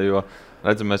pesimists, jo,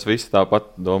 redzam, mēs visi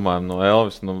tāpat domājam, no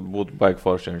Elvis, būtu baigi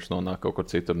forši, ja viņš nonāk kaut kur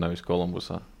citur, nevis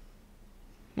Kolumbusā.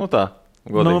 Tā.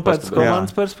 Pēc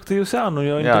komandas perspektīvas,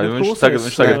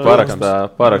 viņš tagad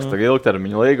paraksta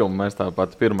ilgtermiņa līgumu, mēs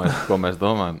tāpat pirmais, ko mēs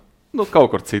domājam, kaut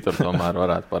kur citur tomēr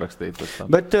varētu parakstīt.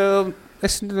 Bet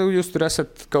jūs tur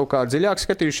esat kaut kā dziļāk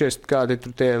skatījušies, kādi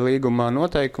tur tie līgumā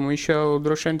noteikumi, viņš jau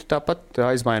droši vien tāpat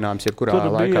aizmaināms jebkurā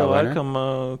laikā, vai ne? Tur bija laikam,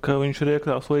 ka viņš ir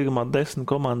iekļāvs līgumā 10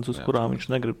 komandas, uz kurām viņš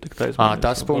negrib tikt aizmaināts.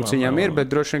 Tas punkts viņam ir,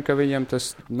 bet droši vien, ka viņam tas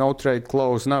no trade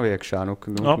clause nav iekšā.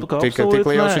 Tik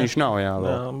liels viņš nav,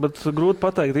 bet grūti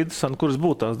pateikt, interesanti, kuras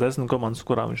būtu tās 10 komandas,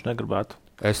 uz kurām viņš negribētu.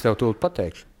 Es tev tūlīt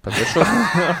pateikšu.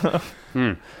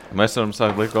 Mēs varam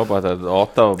sākt likt kopā tādu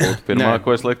Ottavu būtu pirmā,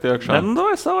 ko es liktu iekšā.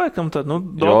 Vai savaikam tad,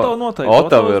 Ottavu noteikti.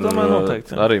 Ottavu ir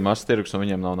arī mazs tirgus un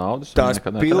viņiem nav naudas. Tās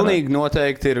pilnīgi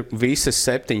noteikti ir visas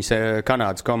 7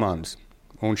 Kanādas komandas.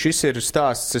 Un šis ir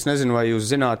stāsts, es nezinu, vai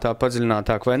jūs zināt tā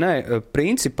padziļinātāk vai nē.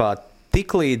 Principā,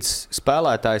 tiklīdz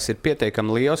spēlētājs ir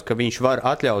pietiekami liels, ka viņš var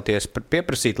atļauties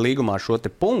pieprasīt līgumā šo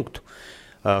te punktu,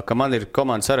 ka man ir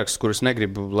komandas saraksts, kurus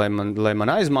negribu, lai man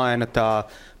aizmaina, tā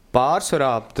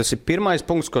pārsvarā tas ir pirmais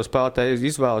punkts, ko spēlētāji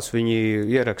izvēlas. Viņi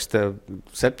ieraksta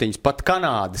 7 pat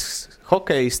Kanādas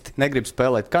hokeisti, negrib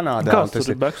spēlēt Kanādā. Kāds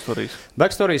tur ir backstories?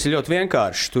 Backstories ir ļoti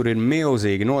vienkārši, tur ir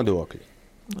milzīgi nodokļi.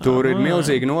 Tur ir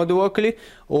milzīgi nodokļi,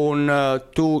 un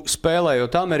tu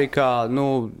spēlējot Amerikā,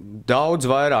 daudz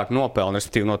vairāk nopelni,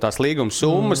 respektīvi no tās līguma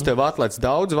summas, tev atlec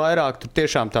daudz vairāk, tur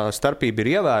tiešām tā starpība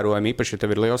ir ievērojama, īpaši, ja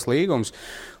tev ir liels līgums,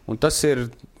 un tas ir,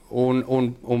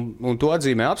 un to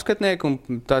atzīmē apskatnieki,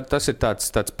 un tas ir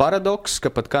tāds paradoks,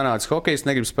 ka pat Kanādas hokejs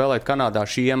negrib spēlēt Kanādā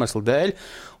šī iemesla dēļ,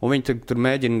 un viņi tur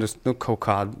mēģina, kaut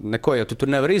kā, neko jau tu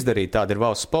tur nevar izdarīt, tāda ir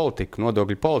valsts politika,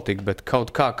 nodokļu politika, bet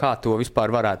kaut kā to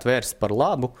vispār varētu vērst par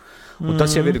labu. Un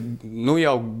tas jau ir,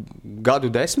 jau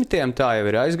gadu desmitiem tā jau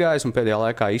ir aizgājis, un pēdējā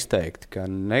laikā izteikti, ka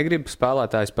negrib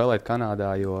spēlētāji spēlēt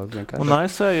Kanādā, jo vienkārši... Un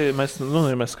ASV, ja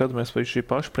mēs skatāmies pēc šī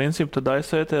paša principa, tad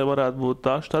ASV varētu būt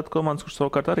tā štata komandas, kurš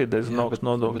savukārt arī diezgan augsts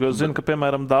nodokļi. Jo zinu, ka,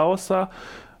 piemēram, Dallasā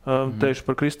Tieši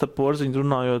par Kristapu Porziņu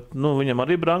runājot, viņam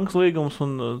arī brangs līgums,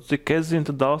 un cik es zinu,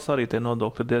 tad daudz arī tie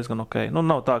nodokļi ir diezgan ok.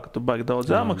 Nav tā, ka tu baigi daudz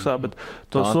jāmaksā, bet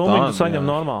to summu tu saņem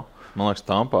normāli. Man liekas,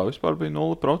 Tampā vispār bija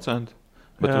 0%.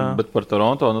 Bet par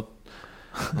Toronto,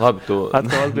 labi,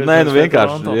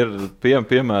 vienkārši ir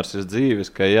piemērs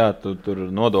dzīves, ka tu tur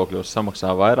nodokļos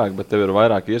samaksā vairāk, bet tev ir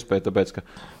vairāk iespēja, tāpēc,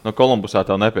 ka Kolumbusā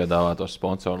tev nepiedāvā tos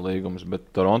sponsoru līgumus, bet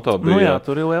Toronto bija,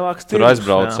 tur ir lielāks tur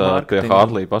aizbrauca pie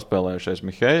Hārlī paspēlējušies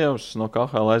Mihejevs, no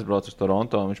KHL aizbrauca uz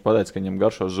Toronto, un viņš pateica, ka viņam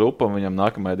garšo zupu, un viņam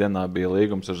nākamajā dienā bija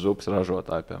līgums ar zupas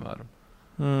ražotāju, piemēram.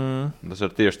 Tas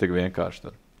ir tieši tik vienkārši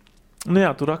tad.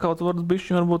 Tur atkal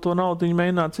varbūt to naudu viņi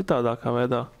mēģināt citādākā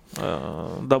veidā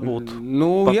dabūt.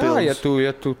 Ja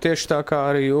tu tieši tā kā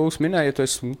arī jūs minējāt, ja tu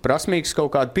esi prasmīgs kaut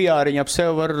kādu piāriņu ap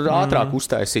sevi var ātrāk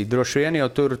uztaisīt. Droši vien, jo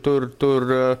tur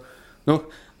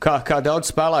kā daudz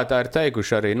spēlētāji ir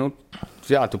teikuši arī,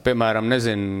 tu, piemēram,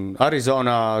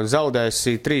 Arizonā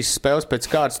zaudēsi 3 spēles pēc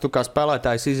kārtas, tu kā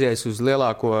spēlētājs izies uz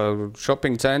lielāko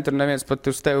shopping centru, neviens pat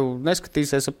uz tevi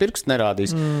neskatīsies, ap pirkstu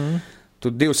nerādīs. Tu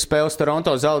 2 spēles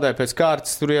Toronto zaudēji pēc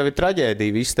kārtas, tur jau ir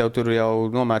traģēdija. Visi tev tur jau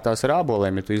nomētās ar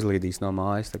āboliem, ja tu izlīdīs no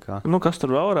mājas. Kas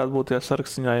tur vēl varētu būt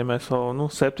sarakstiņā, ja mēs vēl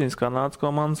 7 Kanādas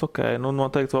komandas,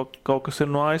 noteikti vēl kaut kas ir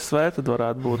no ASV, tad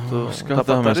varētu būt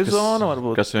tāpat Arizona.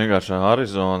 Kas vienkārši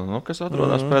Arizona, kas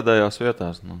atrodas pēdējās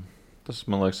vietās. Tas,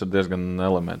 man liekas, ir diezgan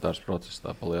elementārs process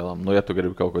tā pa lielām. Ja tu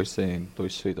gribi kaut ko izcīnīt, tu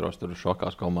izsvītros tur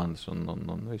šokās komandas un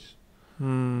viss.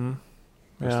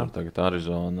 Tur tagad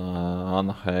Arizona,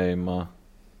 Anaheima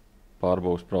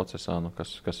pārbūves procesā,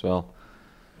 kas vēl?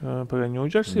 Pagaid,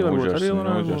 Ņūdžersī varbūt arī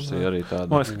varētu būt. Arī tāda.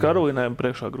 Man liekas, ka Karolinai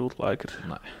priekšā grūti laiki ir.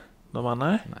 Nē. Domā,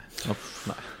 nē? Nē.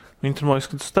 Viņi tur, man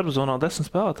liekas, ka starpzonā 10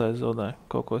 spēlētājs zaudēja.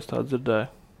 Kaut ko es tādu dzirdēju,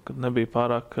 kad nebija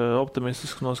pārāk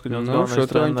optimistisks noskaņots galvenais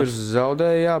treneris. Šo viņi tur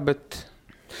zaudēja, jā, bet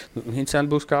Incenti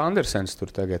būs kā Andersens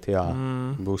tur tagad, jā.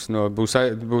 Būs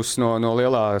no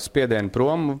lielā spiediena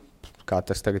prom. Kā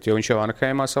tas tagad, jo viņš jau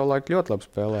Anaheimā savulaik ļoti labi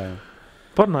spēlēja.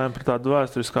 Parunājam par tādu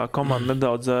vēsturiskā komandu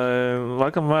nedaudz,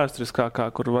 laikam vēsturiskākā,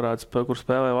 kur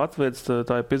spēlē Latvijas,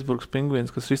 tā ir Pittsburghs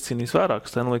Penguins, kas izcīnījis vairāk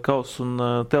Stanley Kausus un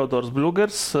Teodors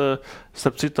Bļugers,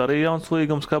 starp citu arī jauns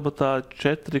līgums kabatā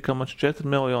 4,4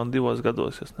 miljoni 2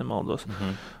 gados, ja nemaldos.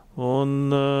 Un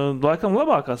laikam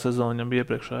labākā sezona viņam bija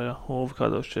iepriekšējā, Ulvi,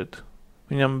 kādos šķiet.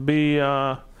 Viņam bija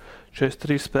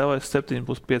 43 spēlēs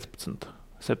 7+15.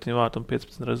 7 vārtu un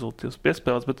 15 rezultātus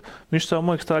piespēlēts, bet viņš savu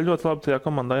liekas tā ļoti labi tajā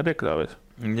komandā ir iekļāvies.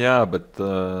 Jā, bet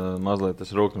mazliet tas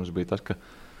rūkums bija tas, ka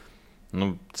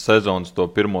sezonas to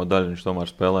pirmo daļu viņš tomēr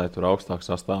spēlēja tur augstāk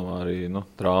sastāvā, arī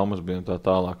traumas bija un tā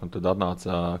tālāk, un tad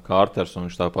atnāca Kārters un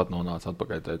viņš tāpat nonāca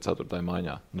atpakaļ tajā 4.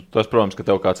 maiņā. Tas, protams, ka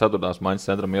tev kā 4. maiņas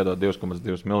centram iedod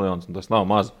 2,2 miljonus, un tas nav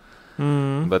maz.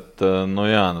 Bet,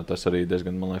 tas arī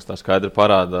diezgan, man liekas, tā skaidri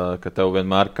parāda, ka tev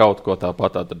vienmēr kaut ko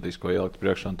tāpat atradīs, ko ielikt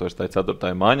priekšā. Un tu esi tajā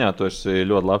 4. maiņā, tu esi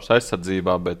ļoti labs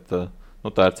aizsardzībā, bet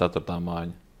tā ir 4.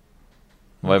 maiņa.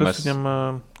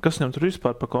 Kas viņam tur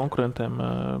vispār par konkurentiem?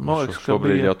 Man liekas,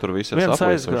 šobrīd jau tur viss ir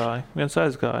saplīsuši. Viens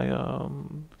aizgāja.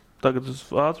 Tagad uz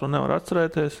ātru nevar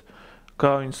atcerēties,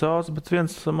 kā viņu sauc, bet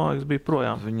viens, man liekas, bija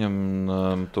projām. Viņam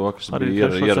kas arī bija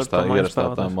ierastā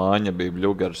tā māņa, bija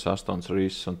Bļugers, Astons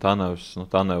Rīss un Tanevs.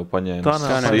 Tanevu paņēma.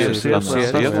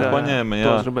 Sievu paņēma, jā.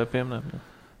 To es gribēju pieminēt.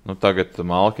 Tagad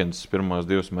Malkins pirmos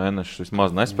 2 mēnešus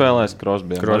vismaz nespēlēs,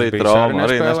 Krosbijam arī trauma,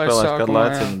 arī nespēlēs kādu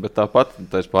laiciņu, bet tāpat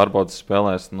tais pārbaudas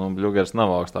spēlēs, Bļugers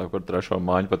nav augstāk par 3.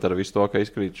 māņu, pat ar visu to, ka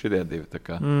izkrīt šitie 2.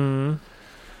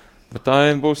 Bet tā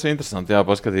būs interesanti,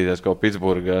 paskatīties, ko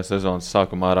Pitsburga sezonas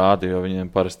sākumā rāda, jo viņiem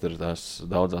parasti ir tās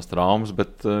daudzās traumas,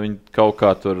 bet viņi kaut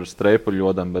kā tur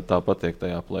streipuļodam, bet tāpat tiek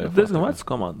tajā play-offā. Diezgan vecs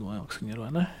komanda, liekas, viņi ir,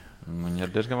 vai ne? Viņi ir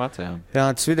diezgan veci, jā. Jā,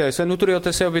 tas vidējais. Tur jau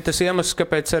tas bija tas iemesls,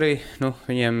 kāpēc arī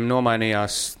viņiem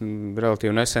nomainījās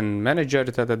relatīvi nesen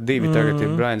menedžeri, tātad 2 tagad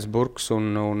ir Brians Burks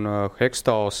un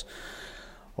Hekstols.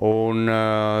 Un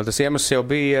tas iemesls jau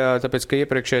bija, tāpēc, ka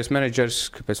iepriekšējais menedžers,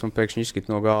 kāpēc man pēkšņi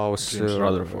izskita no galvas,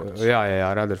 Rutherfords. Jā,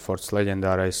 Rutherfords,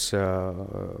 leģendārais.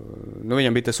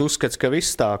 Viņam bija tas uzskats, ka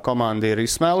viss tā komanda ir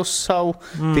izsmēlusi savu,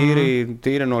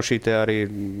 tīri no šī te arī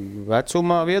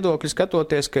vecumā viedokļa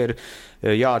skatoties, ka ir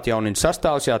jāatjaunina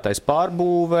sastāvs, jātais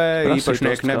pārbūvē,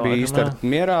 īpašnieki nebija iztart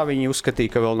mierā, viņi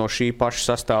uzskatīja, ka vēl no šī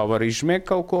paša sastāva var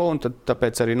izžmiegt kaut ko, un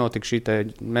tāpēc arī notika šī te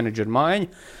menedžera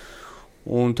maiņa.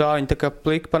 Un tā viņi tā kā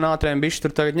plika pa nātrēm bišķi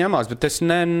tur tagad ņemās, bet es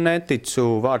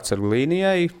neticu vārdsargu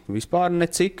līnijai, vispār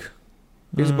necik.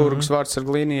 Pittsburghas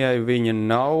vārdsargu līnijai viņa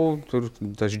nav, tur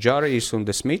tas Džarijs un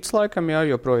Desmits laikam,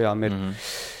 joprojām ir.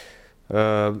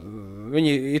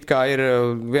 Viņi it kā ir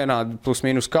vienādi plus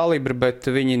mīnus kalibri, bet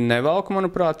viņi nevalk,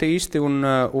 manuprāt, īsti,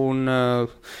 un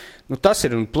Tas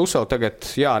ir, un plus vēl tagad,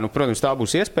 protams, tā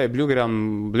būs iespēja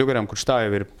Bļugaram, kurš tā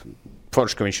jau ir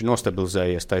forši, ka viņš ir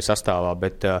nostabilizējies tajā sastāvā,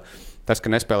 bet tas,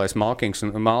 ka nespēlēs Malkins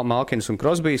un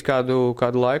Crosbys kādu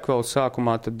laiku vēl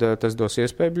sākumā, tad tas dos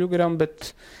iespēju Bļugaram,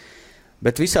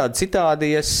 bet visādi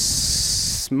citādi es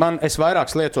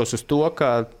vairāk liecos uz to,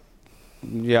 ka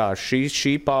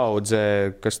šī paudze,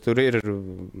 kas tur ir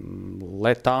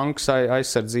Letanks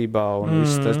aizsardzībā un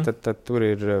viss, tad tur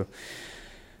ir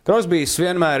Crosbys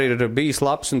vienmēr ir bijis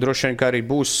labs un droši vien, ka arī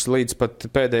būs līdz pat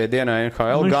pēdējai dienai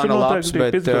NHL gana labs.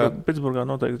 Pitsburgā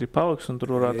noteikti ir paliks un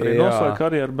tur varētu arī noslēgt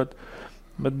karjeru,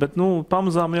 bet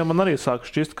pamazām jau man arī sāk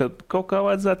šķist, ka kaut kā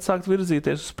vajadzētu sākt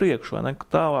virzīties uz priekšu, vai ne?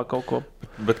 Tālāk kaut ko.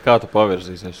 Bet kā tu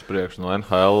pavirzīsies uz priekšu no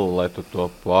NHL, lai tu to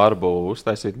pārbūvu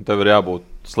uztaisītu? Tev ir jābūt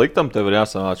sliktam, tev ir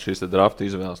jāsavāc šīs drafta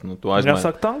izvēles.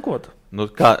 Jāsāk tankot.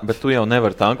 Bet tu jau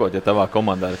nevari tankot, ja tavā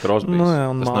komandā ir Crosbys.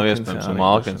 Tas nav iespējams, un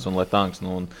Malkins un Letanks.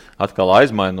 Un atkal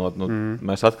aizmainot,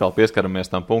 mēs atkal pieskaramies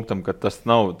tam punktam, ka tā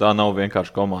nav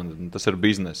vienkārši komanda. Tas ir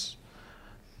bizness.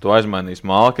 Tu aizmainīs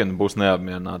Malkinu, būs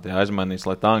neapmierināti. Ja aizmainīs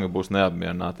Letanga, būs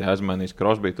neapmierināti. Ja aizmainīs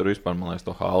Crosby, tur vispār, man liekas,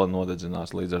 to hāli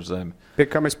nodedzinās līdz ar zemi. Pie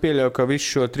kā es pieļauju, ka visu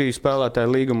šo 3 spēlētāju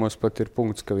līgumos pat ir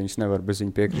punkts, ka viņus nevar bez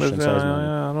viņa piekrišanas aizmainīt.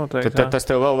 Jā, noteikti. Tas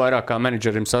tev vēl vairāk kā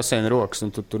menedžerim sasien rokas,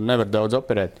 un tu tur nevar daudz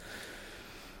operēt.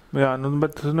 Jā,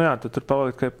 bet tad tur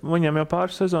paliek, ka viņam jau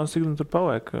pāris sezonas, cik tur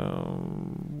paliek,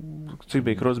 cik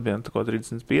bija Crosbyam,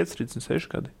 35,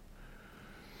 36 gadi.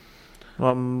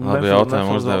 Labi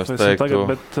jautājumu uzdevis teiktu.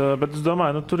 Bet es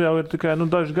domāju, tur jau ir tikai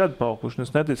daži gadi palikuši.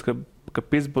 Es neticu, ka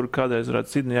Pitsburga kādreiz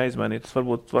varētu Sidney aizmainīt. Tas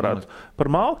varbūt varētu.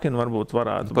 Par Malkinu varbūt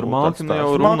varētu. Par Malkinu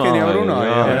jau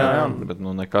runāja. Jā. Bet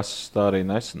nekas tā arī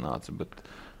nesanāca. Bet,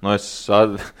 ja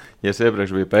es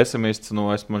iepriekš biju pesimists,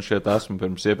 man šķiet esmu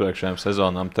pirms iepriekšējām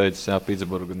sezonām teicis, jā,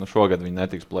 Pitsburga, šogad viņi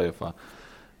netiks playoffā.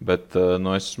 Bet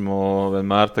esmu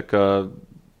vienmēr tā kā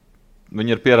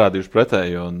viņi ir pierādījuši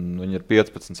pretējo, un viņi ir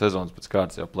 15 sezonas pēc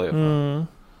kārtas jau play-offā.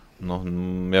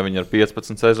 Ja viņi ir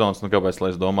 15 sezonas, kāpēc lai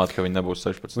es domātu, ka viņi nebūs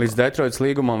 16? Līdz Detroitas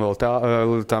līgumam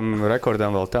vēl tam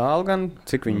rekordam vēl tālu gan,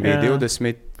 cik viņi bija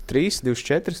 23,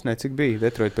 24, cik bija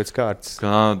Detroit pēc kārtas?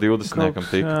 Kā 20-niekam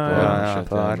tika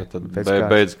pāri. Tad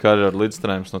beidz karjeru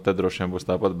līdzstrēms, tad droši vien būs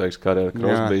tāpat beigs karjeru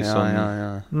Crosbys.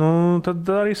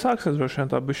 Tad arī sāksies droši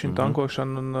vien tā bišķiņa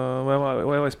tankošana un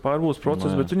lielais pārbūves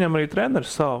process, bet viņam arī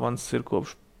treneris Salvans ir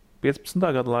kopš 15.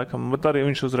 gada laikam, bet arī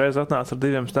viņš uzreiz atnāca ar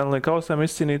 2 Stanley kausiem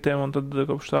izcīnītiem, un tad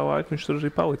kopš tā laika viņš tur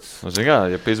arī palicis.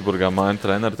 Ja Pitsburgā maina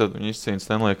treneri, tad viņi izcīna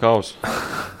Stanley kausu.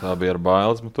 Tā bija ar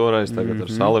Bailes toreiz, tagad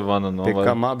ar Sullivanu.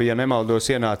 Kā abi, ja nemaldos,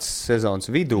 ienāca sezonas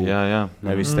vidū. Jā.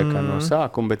 Nevis tā kā no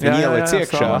sākuma, bet viņi ieliec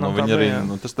iekšā. Viņi arī,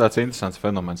 tas tāds interesants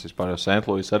fenomens vispār, jo St.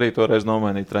 Louis arī toreiz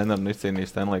nomainīja treneri un izcīnīja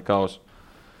Stanley kausu.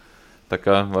 Tā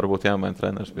kā varbūt jāmaina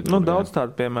treneris. Daudz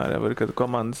tādu piemēru jau ir, kad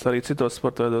komandas arī citos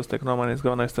sporta veidos tiek nomainīts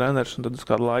galvenais treneris, un tad uz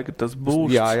kādu laiku tas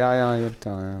būs. Jā, ir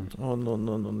tā, jā.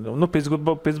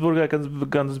 Pitsburgai, kad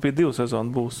gan tas bija 2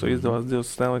 sezonu būs, izdevās 2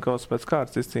 Stanley kausus pēc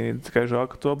kārtas izcīnīt. Tikai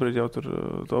žēl, ka tobrīd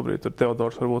tur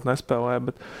Teodors varbūt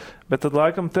nespēlēja, bet tad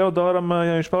laikam Teodoram,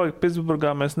 ja viņš paliek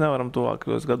Pitsburgā, mēs nevaram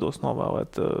tuvākajos gados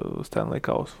novēlēt Stanley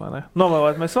kausu, vai ne?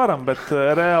 Novēlēt mēs varam, bet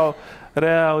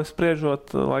reāli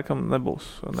spriežot, laikam nebūs.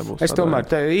 Es tomēr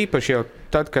te īpaši jau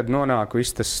tad, kad nonāk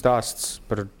viss tas stāsts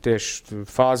par tieši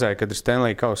fāzē, kad ir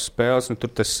Stanley kausa spēles,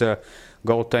 tur tas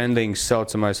goaltendings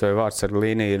saucamais vai vārdsarga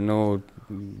līnija ir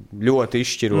ļoti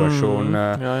izšķiroši.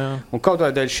 Un kaut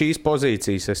vai dēļ šīs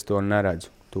pozīcijas es to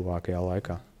neredzu tuvākajā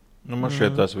laikā. Man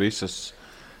šķiet tās visas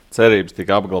cerības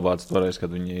tika apglabātas toreiz,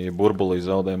 kad viņi burbulī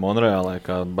zaudēja Monreālē,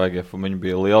 kā baigie, viņi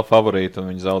bija liela favorīti un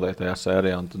viņi zaudēja tajā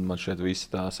sērijā, un tad man šeit visi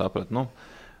tā saprat.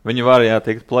 Viņi varēja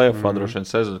tikt play-offā droši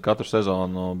vien katru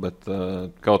sezonu, bet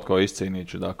kaut ko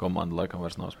izcīnīt šādā komanda laikam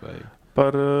vairs nav spējīga.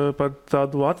 Par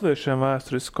tādu latviešiem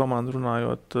vēsturisku komandu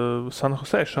runājot, San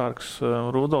Jose Sharks,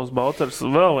 Rudolfs Balters,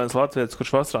 vēl viens latvietis,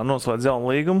 kurš vasarā noslēdz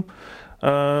jaunu līgumu.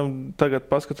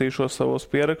 Tagad paskatīšos savos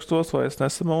pierakstos, vai es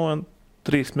nesamoju,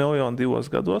 3 miljoni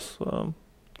 2 gados,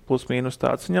 plus mīnus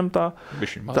tāds viņam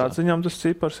tas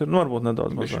cipars ir, varbūt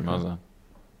nedaudz mazāk.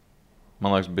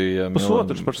 Man liekas, bija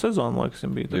pusotrs par sezonu, liekas,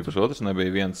 viņam bija. Pusotrs,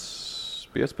 nebija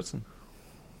 1,15.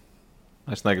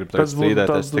 Es negribu tagad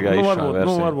strīdēties, tikai izšā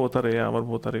versija.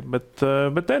 Varbūt arī.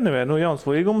 Bet anyway, jauns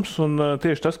līgums, un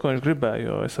tieši tas, ko viņš gribēja,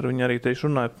 jo es ar viņu arī tieši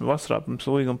runāju vasarā pirms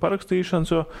līguma parakstīšanas,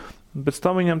 jo pēc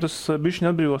tam viņam tas bišķiņ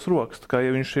atbrīvos rokas. Tā kā,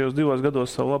 ja viņš šajos 2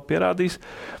 gados savu labi pierādīs,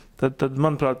 tad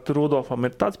manuprāt, Rudolfam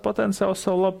ir tāds potenciāls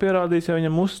savu labi pierādījis, ja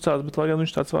viņam uzticās, bet lai gan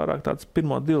viņš tāds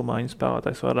pirmo dilmaiņu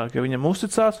spēlētājs vairāk. Ja viņam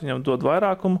uzticās, viņam dod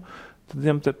vairākumu, tad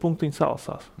viņam tie punktiņi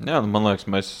salasās. Jā, nu, man liekas,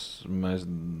 mēs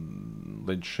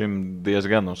līdz šim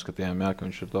diezgan uzskatījām, jā, ka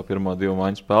viņš ir to pirmo 2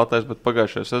 maiņu spēlētājs, bet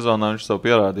pagājušajā sezonā viņš savu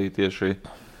pierādīja tieši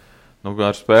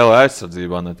ar spēli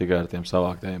aizsardzībā, ne tikai ar tiem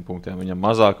savāktajiem punktiem. Viņam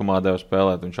mazākumā deva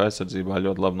spēlēt, viņš aizsardzībā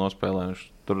ļoti labi nospēlē, viņš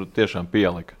tur tiešām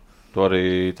pielika. To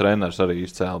arī treneris arī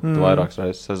izcēla vairākas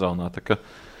reizes sezonā. Tā ka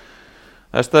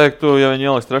es teiktu, ja viņi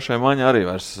ieliks 3. maiņā, arī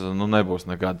vairs nebūs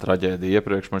nekāda traģēdija.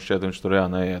 Iepriekš man šķiet, viņš tur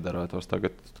neiedarētos.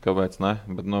 Tagad, kāpēc ne?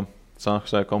 Bet San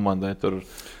Jose komandai tur,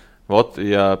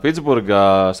 ja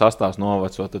Pitsburgā sastāvs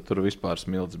noveco, tad tur vispār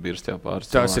smilts birst jau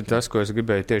pāris cilvēkiem. Tas ir tas, ko es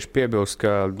gribēju tieši piebilst,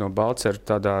 ka no Balcera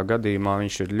tādā gadījumā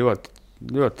viņš ir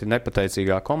ļoti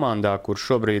nepateicīgā komandā, kur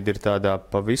šobrīd ir tādā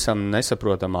pavisam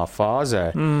nesaprotamā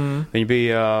fāzē. Viņi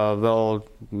bija vēl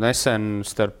nesen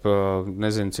starp,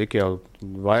 nezinu cik jau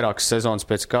vairākas sezonas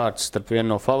pēc kārtas, starp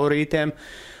vienu no favorītiem,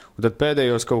 un tad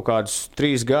pēdējos kaut kādus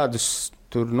 3 gadus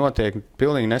tur notiek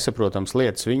pilnīgi nesaprotams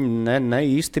lietas. Viņi ne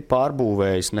īsti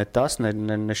pārbūvējas, ne tas,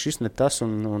 ne šis, ne tas,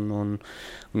 un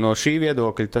no šī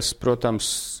viedokļa tas, protams,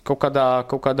 kaut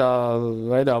kādā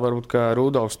veidā varbūt, ka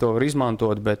Rudolfs to var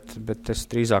izmantot, bet es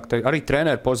drīzāk arī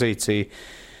treneru pozīciju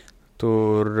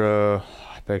tur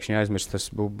pēkšņi aizmirst tas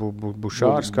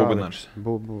Bušārs.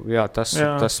 Jā,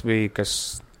 tas bija, kas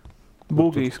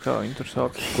Būgijs, kā viņi tur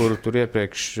sauc. Kuru tur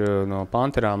iepriekš no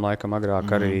Panterām laikam agrāk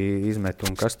arī izmet,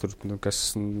 un kas tur,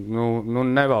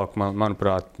 nevalk,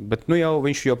 manuprāt. Bet jau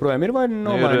viņš joprojām ir vai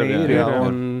nomainīgi?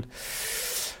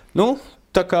 Jā.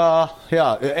 Tā kā, jā,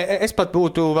 es pat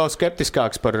būtu vēl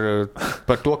skeptiskāks par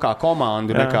to kā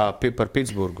komandu nekā par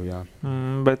Pitsburgu, jā.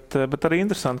 Bet arī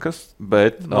interesanti, kas...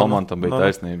 Bet Almantam bija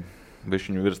taisnība. Viņš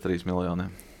viņu virs 3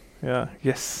 miljoniem. Jā,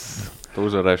 yes. Tu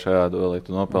uzvarēji šajā duelī,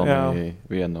 tu nopelnīji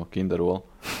vienu no Kinderolu.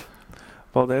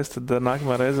 Paldies, tad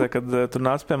nākamā reizē, kad tu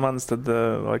nāc pie manis, tad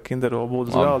lai Kinderolu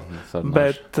būtu uz galda.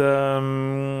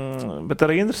 Bet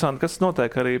arī interesanti, kas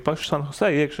notiek arī pašu San Jose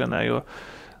iekšienē, jo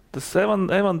tas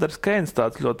Evanders Keins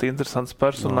tāds ļoti interesants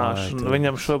personāžs.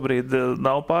 Viņam šobrīd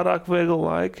nav pārāk viegli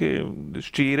laiki,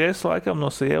 šķīries laikam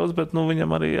no sievas, bet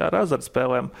viņam arī ar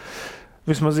azartspēlēm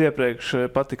vismaz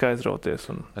iepriekš patika aizrauties.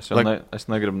 Es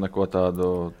negribu neko tādu,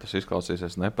 tas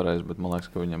izklausīsies nepareizi, bet man liekas,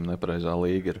 ka viņam nepareizā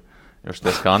līga ir. Jo šitie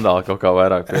skandāli kaut kā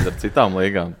vairāk pieder citām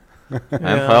līgām.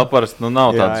 NFL parasti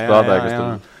nav tāda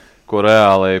spēlētāja, ko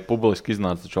reāli publiski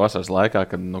iznāca taču vasaras laikā,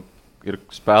 kad ir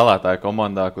spēlētāji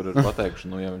komandā, kur ir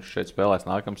pateikuši, ja viņš šeit spēlēs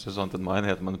nākamā sezonu, tad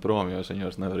mainiet mani prom, jo es viņu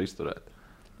vairs nevaru izturēt.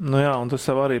 Jā, un tu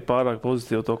sev arī pārāk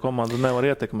pozitīvi to komandu nevar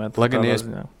ietekmēt. Lai gan es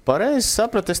pareizi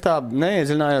sapratu, es tā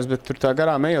neiedziļinājos, bet tur tā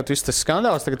garām ejot, viss tas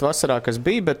skandāls tagad vasarā, kas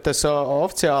bija, bet tas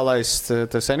oficiālais,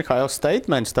 tas NHL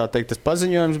statements, tā teikt, tas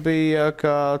paziņojums bija,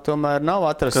 ka tomēr nav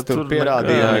atrasts tur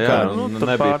pierādījumi.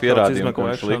 Nebija pierādījumi, ka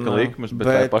viņš lika likmes,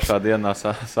 bet tā pašā dienā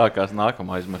sākās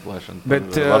nākamā izmeklēšana.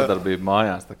 Vardarbība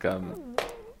mājās.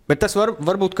 Bet tas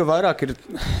varbūt, ka vairāk ir,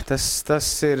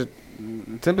 tas ir...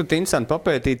 Tas būtu interesanti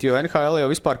papētīt, jo NHL jau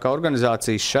vispār kā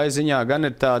organizācijas šai ziņā gan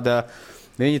ir tāda,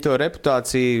 viņi to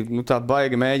reputāciju tā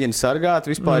baigi mēģina sargāt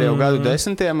vispār jau gadu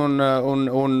desmitiem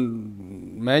un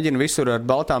mēģina visur ar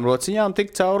baltām rociņām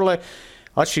tikt cauri, lai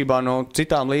atšķirībā no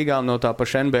citām līgām, no tā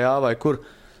paša NBA vai kur,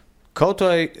 kaut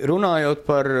vai runājot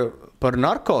par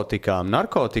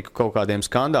narkotiku kaut kādiem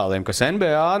skandāliem, kas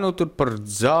NBA, tur par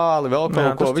zāli vēl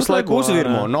kaut ko visu laiku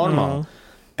uzvirmo, normāli.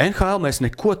 NHL mēs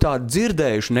neko tādu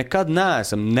dzirdējuši, nekad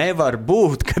neesam. Nevar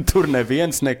būt, ka tur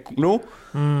neviens es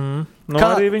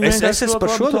esmu par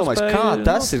šo domājis, kā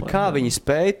tas ir, kā viņi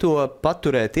spēj to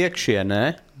paturēt iekšienē,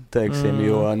 teiksim,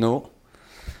 jo,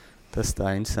 tas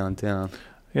tā interesanti, jā.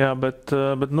 Jā, bet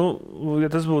ja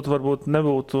tas būtu, varbūt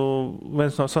nebūtu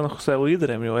viens no San Jose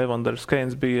līderiem, jo Evanders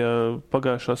Keins bija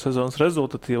pagājušā sezonas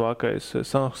rezultatīvākais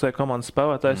San Jose komandas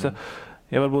spēlētājs,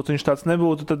 Ja varbūt viņš tāds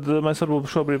nebūtu, tad mēs varbūt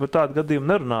šobrīd par tādu gadījumu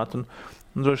nerunātu.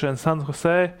 Un droši vien San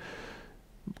Jose,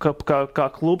 kā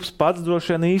klubs pats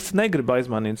droši vien īsti negrib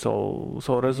aizmainīt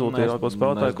savu rezultātīvāko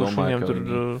spēlētāju, kurš viņiem tur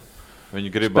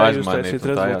viņi grib aizmainīt.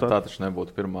 Tā taču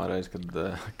nebūtu pirmā reize, kad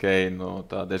Keinu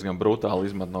tā diezgan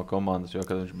brutāli izmet no komandas, jo,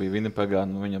 kad viņš bija Winnipegā,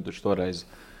 viņam taču toreiz,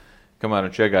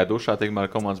 kamēr viņš iegāja dušā, tikmēr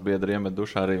komandas biedri iemet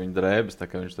dušā arī viņa drēbes, tā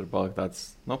kā viņš tur palika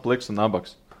tāds, pliks un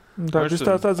nabaks.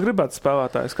 Tāds gribētu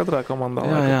spēlētājs katrā komandā.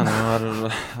 Jā,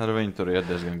 ar viņu tur iet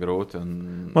diezgan grūti.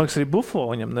 Man liekas, arī Buffalo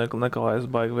viņam nekalājas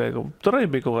baigi viegli. Tur arī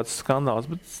bija kaut kāds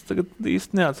skandāls, bet tagad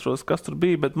īsti neatceros, kas tur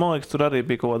bija, bet man liekas, tur arī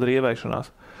bija kaut kāda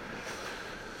rievēšanās.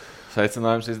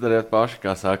 Secinājums izdariet paši,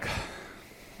 kā saka.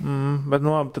 Bet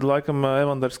labi, tad laikam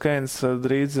Evanders Keins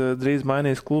drīz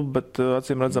mainīs klubu, bet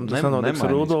acīm redzam, tas nenotiks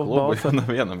ar Rudolfu Balceru.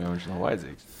 Nevienam jau viņš nav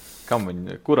vajadzīgs.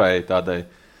 Kurai tādai,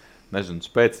 nezinu,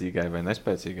 spēcīgai vai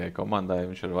nespēcīgai komandai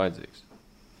viņš ir vajadzīgs?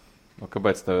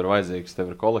 Kāpēc tev ir vajadzīgs, tev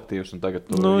ir kolektīvs, un tagad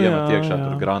tu iemet iekšā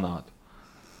tur granātu?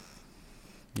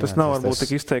 Tas nav varbūt tik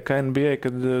izteikti kā NBA,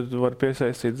 kad var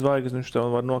piesaistīt zvaigznes, viņš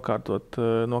tev var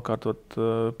nokārtot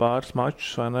pāris mačus,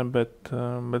 vai ne, bet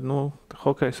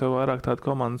hokejs jau vairāk tāda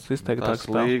komandas izteiktāks.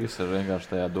 Tās līgas ir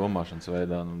vienkārši tajā domāšanas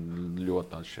veidā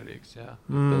ļoti atšķirīgs, jā.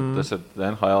 Tas ir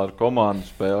NHL ir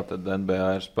komandu spēle, tad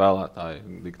NBA ir spēlētāji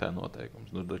diktē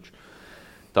noteikums.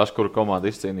 Tas, kuru komanda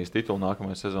izcīnīs titulu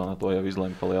nākamajā sezonā, to jau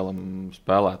izlēma pa lielam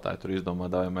spēlētāju. Tur izdomā,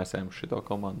 ja mēs ejam uz šito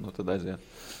komandu, tad aiziet.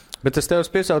 Bet tas tevs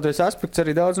piesautais aspekts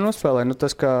arī daudz nospēlē.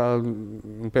 Tas, kā,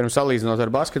 piemēram, salīdzinot ar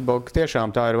basketbolu, ka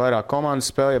tiešām tā ir vairāk komandas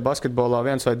spēle. Ja basketbolā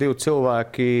 1 vai 2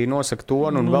 cilvēki nosaka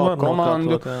tonu un vēl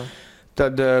komandu,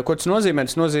 tad, ko tas nozīmē?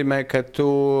 Tas nozīmē, ka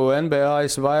tu NBA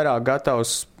esi vairāk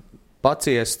gatavs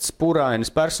paciest spurainas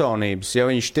personības, ja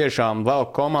viņš tiešām vēl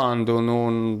komandu,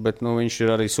 bet viņš ir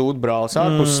arī sūtbrālis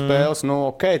ārpus spēles,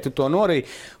 tu to norī.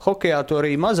 Hokejā to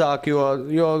arī mazāk,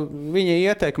 jo viņa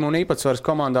ieteikuma un īpatsvars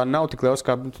komandā nav tik liels,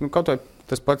 kā kaut vai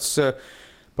tas pats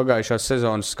pagājušās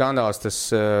sezonas skandāls, tas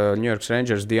New York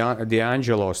Rangers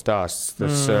D'Angelo stāsts.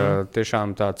 Tas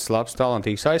tiešām tāds labs,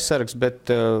 talantīgs aizsargs, bet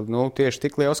tieši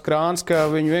tik liels krāns, ka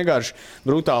viņu vienkārši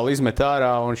brutāli izmet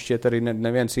ārā un šķiet arī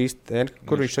neviens īsti,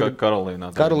 kur viņš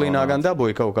Karolīnā gan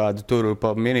dabūja kaut kādu tur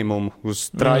pa minimumu uz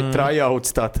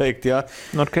trajauts, tā teikt, jā.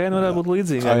 Ar Keinu varētu būt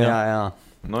līdzīgi. Jā.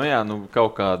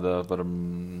 Kaut kāda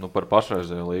par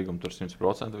pašreizējo līgumu tur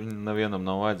 100% viņi nevienam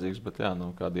nav vajadzīgs, bet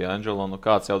kā D'Angelo,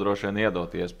 kāds jau droši vien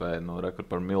iedot iespēju, rekur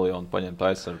par 1 miljonu paņemt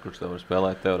aizsargu, kurš tev var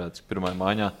spēlēt teorētiski pirmajā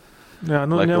maiņā. Jā,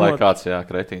 lai kāds,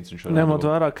 kretīns viņš var. Ņemot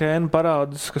vērā Keinu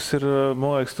parādus, kas ir,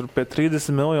 man liekas, tur pie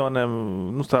 30 miljoniem,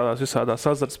 tādās visādās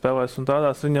azartspēlēs un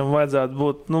tādās, viņam vajadzētu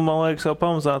būt, man liekas, jau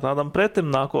pamazā tādam pretim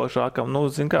nākošākam.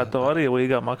 To arī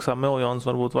līgā maksā miljonus,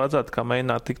 varbūt vajadzētu kā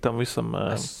mēģināt tikt tam visam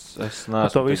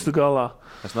to visu galā.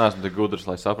 Es neesmu tik gudrs,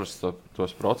 lai saprastu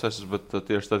tos procesus, bet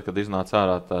tieši tad, kad iznāca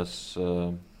ārā tās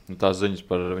ziņas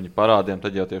par viņa parādiem,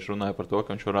 tad jau tieši runāja par to,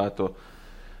 ka viņš varētu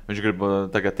viņš grib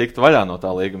tagad tikt vaļā no tā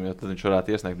līguma, jo tad viņš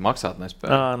varētu iesniegt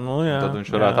maksātnespēju. Tad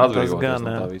viņš varētu atbrīvoties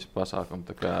no tā visu pasākumu.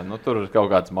 Tā kā, tur ir kaut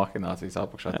kādas mahinācijas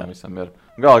apakšā tam visam ir.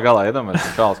 Galā iedomājies,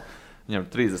 ka Čāls, viņam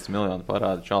 30 miljonu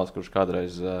parāda Čāls, kurš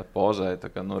kādreiz pozēja,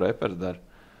 tā kā, repers dar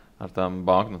ar tām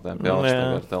banknotēm pielikst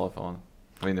ar telefonu.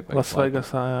 Las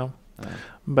Vegasā, jā.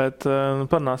 Bet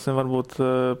parunāsim varbūt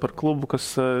par klubu,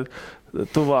 kas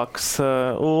tuvāks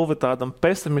Ulvi tādam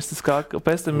pesimistiskajam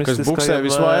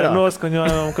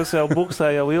noskaņojumam, kas jau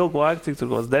buksē jau ilgu laiku, cik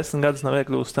tur 10 gadus nav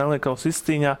iekļūst Stanley Kausa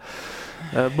izcīņā.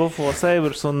 Buffalo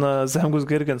Sabres un Zemgus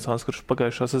Girgensons, kurš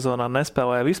pagājušā sezonā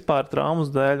nespēlēja vispār traumas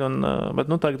dēļ, bet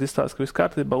tagad izstāsta, ka viss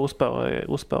kārtībā uzspēlēja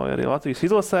arī Latvijas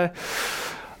izlasē.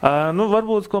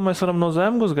 Varbūt, ko mēs varam no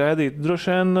Zemgus gaidīt,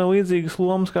 droši vien līdzīgas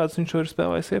lomas, kādas viņš jau ir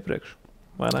spēlējis iepriekš,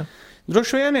 vai ne?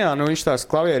 Droši vien, jā, viņš tās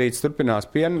klavierītes turpinās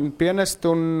pienest,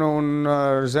 un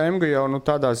ar Zemgu jau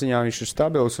tādā ziņā viņš ir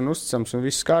stabils un uzticams un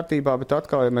viss kārtībā, bet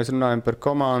atkal, ja mēs runājam par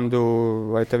komandu,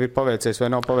 vai tev ir paveicies vai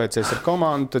nav paveicies ar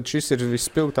komandu, tad šis ir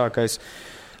visspilgtākais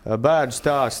bēdu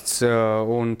stāsts,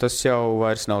 un tas jau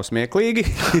vairs nav smieklīgi.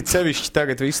 Cevišķi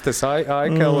tagad viss tas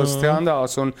Aikela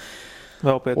skandāls, un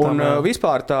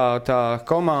vispār tā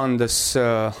komandas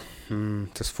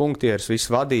tas funktieris,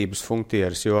 viss vadības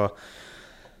funktieris, jo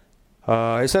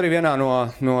es arī vienā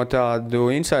no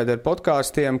tādu insider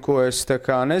podkāstiem, ko es tā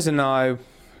kā nezināju,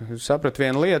 sapratu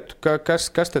vienu lietu, kas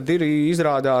tad ir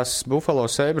izrādās Buffalo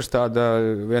Sabres tāda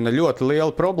viena ļoti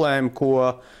liela problēma,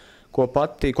 ko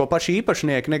paši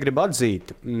īpašnieki negrib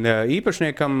atzīt.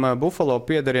 Īpašniekam Buffalo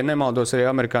pieder, ja nemaldos, arī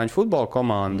amerikāņu futbola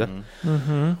komanda.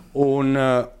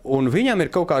 Un viņam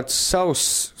ir kaut kāds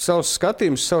savs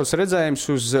skatījums, savs redzējums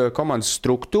uz komandas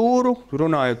struktūru,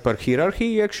 runājot par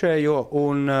hierarhiju iekšējo,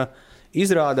 un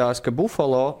izrādās, ka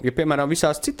Buffalo, ja piemēram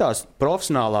visās citās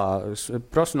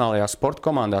profesionālajās sporta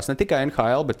komandās, ne tikai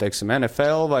NHL, bet teiksim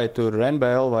NFL vai tur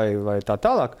NBL vai tā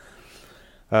tālāk,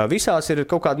 visās ir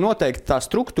kaut kāda noteikta tā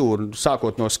struktūra,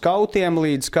 sākot no skautiem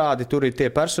līdz kādi tur ir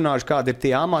tie personāži, kādi ir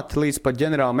tie amati, līdz pat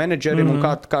ģenerāla menedžerim un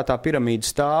kā tā piramīda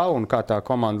stāv un kā tā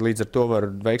komanda līdz ar to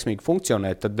var veiksmīgi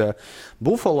funkcionēt. Tad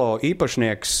Buffalo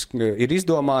īpašnieks ir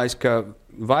izdomājis, ka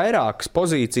vairākas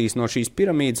pozīcijas no šīs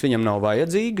piramīdas viņam nav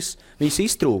vajadzīgas, viņas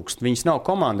iztrūkst, viņas nav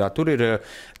komandā. Tur ir,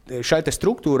 šai te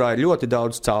struktūrā ir ļoti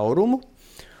daudz caurumu,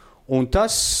 un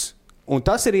tas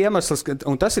ir iemesls,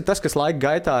 un tas ir tas, kas laika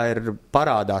gaitā ir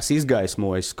parādās,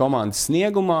 izgaismojis komandas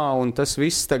sniegumā, un tas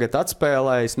viss tagad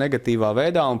atspēlējas negatīvā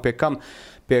veidā, un pie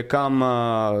kam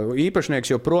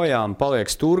īpašnieks joprojām paliek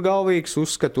stūrgalvīgs,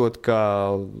 uzskatot, ka,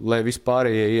 lai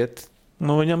vispārējie iet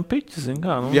Nu, viņam piķis, zin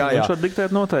kā. Nu, Jā. Viņš var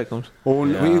diktēt noteikums.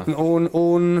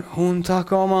 Un tā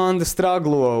komanda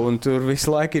straglo, un tur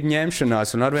visu laiku ir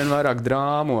ņemšanās, un arvien vairāk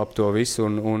drāmu ap to visu,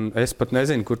 un es pat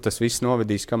nezinu, kur tas viss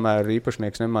novedīs, kamēr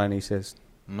īpašnieks nemainīsies.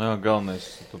 Nu, jā, galvenais,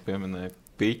 tu pieminēji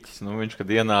piķis. Nu, viņš, kad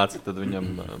ienāca, tad viņam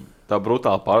tā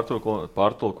brutāli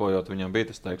pārtulkojot, viņam bija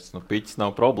tas teksts, nu, piķis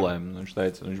nav problēma. Viņš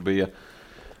teica, viņš bija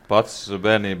pats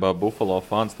bērnībā Buffalo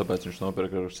fans, tāpēc viņš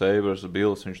nopirka Sabres,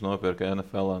 Bills, viņš nopirka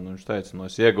NFL. Nu, viņš teica, nu,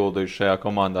 es ieguldīšu šajā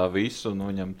komandā visu, nu,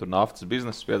 viņam tur naftas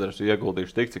biznesa piederas,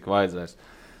 ieguldīšu tik, cik vajadzēs.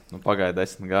 Nu, pagāja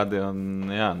 10 gadi,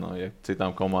 un, jā, nu, ja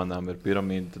citām komandām ir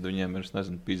piramīda, tad viņiem ir, es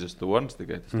nezinu, Pizas tornis,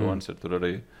 tikai tas tornis ir tur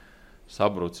arī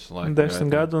sabrucis.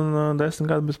 10 gadu un 10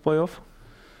 gadu bez play-off.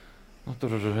 Nu,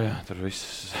 tur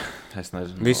viss, es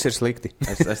nezinu. Viss ir slikti.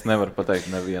 Es nevaru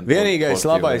pateikt nevienu. Vienīgais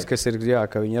labais, kas ir, jā,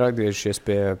 ka viņi ir atgriežušies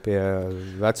pie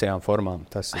vecajām formām.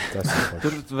 Tas ir.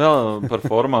 Tur vēl par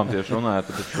formām tieši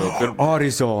runājot.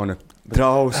 Arizona,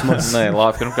 drausmas. Nē,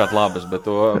 pirmkārt labas, bet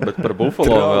par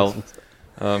Buffalo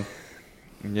vēl.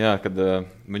 Jā, kad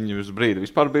viņi uz brīdi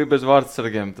vispār bija bez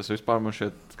vārdsargiem, tas vispār man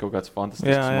šķiet kaut kāds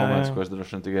fantastisks moments, ko es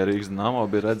droši vien tikai Rīgas Dinamo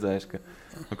biju redzējis,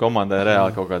 ka komandai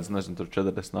reāli kaut kāds, nezinu, tur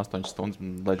 48 stundas,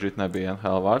 leģit nebija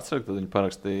NHL vārdsargi, tad viņi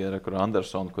parakstīja Rekuru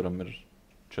Andersonu, kuram ir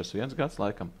 41 gads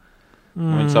laikam.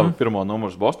 Viņi savu pirmo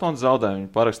numuru Bostonas zaudēja, viņi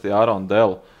parakstīja Āronu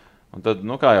Delu. Un tad,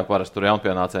 nu kā jau parasti tur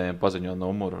jaunpienācējiem paziņo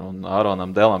numuru, un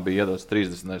Āronam Delam bija iedots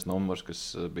 30. numurs,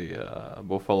 kas bija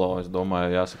Buffalo, es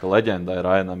domāju, jāsaka, leģendai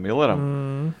Ryanam Milleram.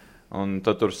 Un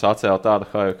tad tur sacēla tāda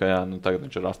haju, ka jā, nu tagad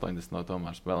viņš ir 80 no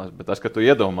tomēr spēlēs. Bet tas, ka tu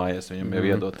iedomājies, viņam jau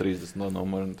iedot 30 no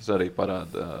numuru, un tas arī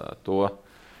parāda to,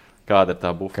 kāda ir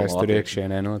tā Buffalo. Kas tur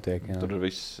iekšienē notiek, jā.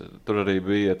 Tur arī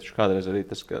bija, taču kādreiz arī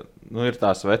tas, ka, nu, ir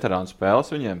tās veterānu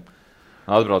spēles viņiem.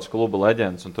 Atbrauc kluba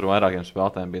leģendas, un tur vairākiem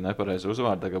spēlētājiem bija nepareizi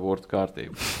uzvārdi, tagad burtu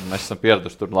kārtība. Mēs esam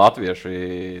pieraduši tur latvieši,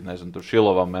 nezinu, tur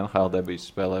Šilovam NHL debijas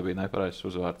spēlē bija nepareizs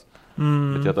uzvārds.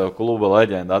 Bet ja tev kluba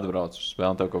leģenda atbrauc uz spēli,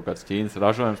 un tev kaut kāds Ķīnas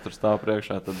ražojums tur stāv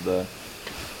priekšā, tad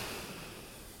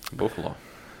Buffalo.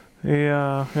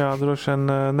 Jā, droši vien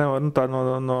nevar, nu tā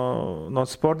no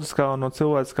sportiskā un no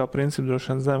cilvēciskā principa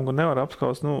droši vien Zemgu nevar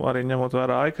apskaust, nu arī ņemot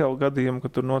vērā AIKL gadījumu, ka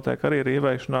tur notiek arī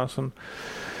rīvēšanās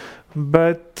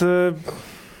Bet,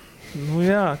 nu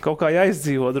jā, kaut kā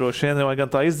jāizdzīvo droši vien, vai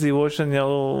gan tā izdzīvošana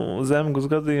jau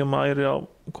Zemgus gadījumā ir jau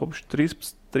kopš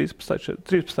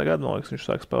 13. gadu, man liekas, viņš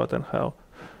sāk spēlēt NHL.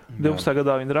 12.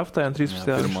 gadā viņi draftēja, un 13.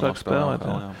 gadā viņš sāk spēlēt.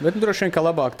 Bet droši vien, ka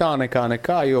labāk tā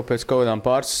nekā, jo pēc kaut kādām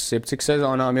cik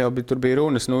sezonām jau tur bija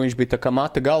runas, nu viņš bija tā kā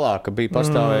mata galā, ka bija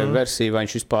pastāvēja versija, vai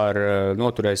viņš vispār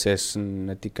noturēsies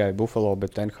ne tikai Buffalo,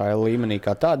 bet NHL līmenī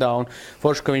kā tādā, un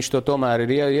forši, ka viņš to tomēr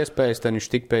ir iespējas, tad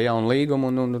viņš tik pie jauna līguma,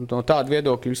 un no tāda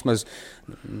viedokļa vismaz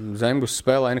Zemgus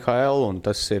spēlē NHL, un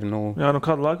tas ir, nu... Jā, nu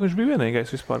kādu laiku viņš bija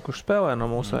vienīgais vispār, kurš spēlē no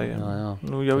mūsējiem. Jā.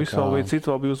 Nu, jau visu vēl bija cits,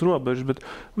 vēl bija uz robežas,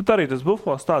 bet arī tas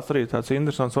Buffalo arī tāds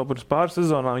interesants, vēl pirms pāris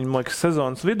sezonām, viņi, man liekas,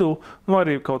 sezonas vidū, nu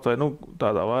arī kaut vai, nu,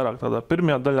 tādā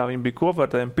pirmajā daļā viņi bija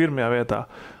kopvērtējumi pirmajā vietā.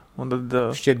 Un tad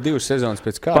šķiet 2 sezonas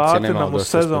pēc kārtas, ja nemaldos,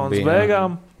 uz sezonas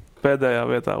beigām, pēdējā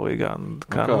vietā līgā.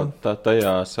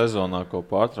 Tajā sezonā, ko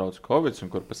pārtrauc Covids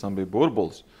un kur pēc tam bija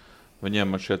burbulis,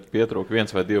 viņiem man šķiet pietrūka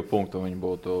 1 vai 2 punktu, viņi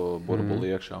būtu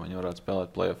burbuli iekšā, viņi varētu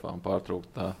spēlēt play-offā un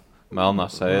pārtrūkt tā. Melnā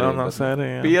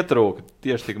sērija. Pietrūka,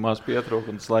 tieši tik maz pietrūka,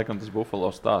 un tas laikam tas Buffalo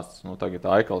stāsts. Nu, tagad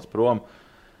Aikals prom,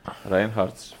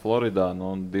 Reinhards Floridā, nu,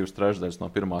 2/3 no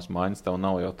pirmās maiņas tev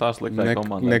nav jau tā sliktai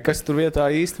komandai. Nekas tur vietā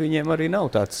īsti viņiem arī nav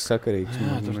tāds sakarīgs.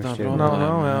 Jā, tur tā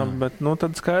nav, jā, bet, nu,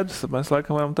 tad skaidrs, mēs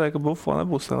laikam varam teikt, ka Buffalo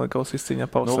nebūs Stanleykaus izcīņā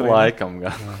pavasarī. Nu, laikam,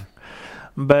 gan.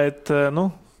 Bet, nu,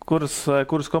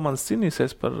 kuras komandas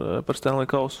cīnīsies par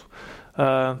Stanleykausu?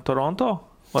 Toronto?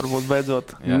 Varbūt beidzot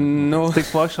tik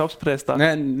plaši apspriestā.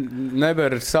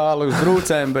 Nevar sāli uz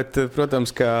brūcēm, bet,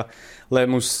 protams, ka, lai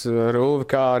mums Rūvi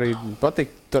kā arī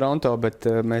patīk Toronto, bet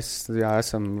mēs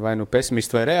esam vai nu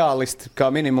pesimisti vai realisti,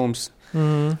 kā minimums.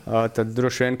 Tad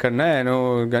droši vien, ka nē, nu,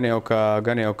 gan jau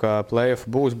kā play-off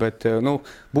būs, bet nu,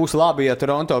 būs labi, ja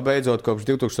Toronto beidzot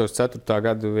kopš 2004.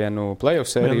 gadu vienu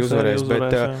play-off sēriju uzvarēs.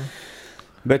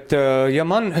 Bet, ja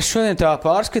es šodien tā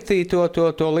pārskatīju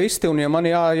to listi, un ja man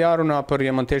jārunā par, ja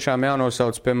man tiešām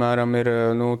jānosauc, piemēram, ir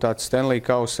nu, tāds Stanley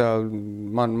Kausa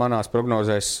manās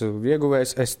prognozēs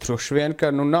ieguvējs, es droši vien,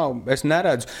 ka es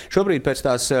neredzu. Šobrīd pēc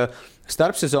tās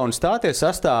starpsezonas stātie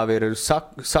sastāvi ir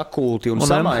sakulti un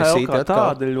samaisīti. Un NHL kā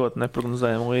tāda ir ļoti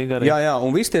neprognozējama līga arī. Jā,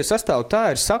 un visi tie sastāvi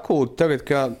tā ir sakulti tagad,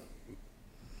 ka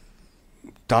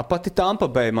tā pati Tampa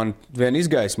Bay man vien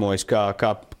izgaismojas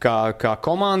kā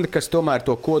komanda, kas tomēr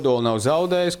to kodolu nav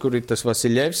zaudējis, kur ir tas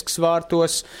Vasiljevskis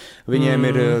vārtos, viņiem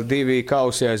ir 2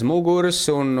 kausi aiz muguras,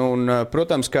 un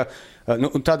protams, ka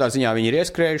Tādā ziņā viņi ir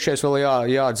ieskrējušies, vēl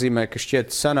jāatzīmē, ka šķiet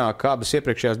sanāk, abas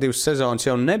iepriekšējās 2 sezonas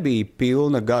jau nebija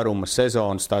pilna garuma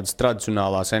sezonas, tādas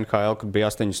tradicionālās NHL, kad bija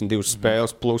 82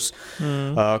 spēles plus.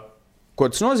 Ko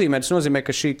tas nozīmē? Tas nozīmē,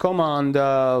 ka šī komanda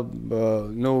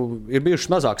ir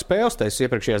bijušas mazāk spēles tajās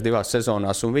iepriekšējās 2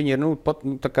 sezonās, un viņi ir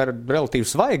tā kā relatīvi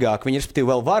svaigāki, viņi respektīvi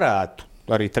vēl varētu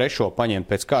arī 3. paņemt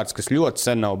pēc kārtas, kas ļoti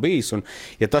sen nav bijis. Un,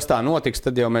 ja tas tā notiks,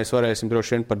 tad jau mēs varēsim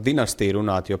droši vien par dinastiju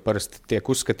runāt, jo parasti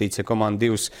tiek uzskatīts, ja komanda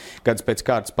 2 gadus pēc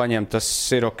kārtas paņem, tas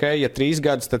ir ok. Ja 3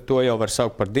 gadus, tad to jau var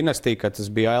saukt par dinastiju, kad tas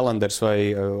bija Islanders vai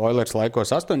Oilers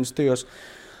laikos 80.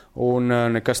 Un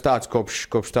nekas tāds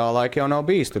kopš tā laika jau nav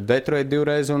bijis. Tur Detroit 2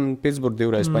 reizes un Pittsburgh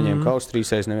 2 reizes paņēma kausu,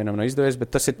 3 reizes nevienam nav izdevies, bet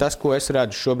tas ir tas, ko es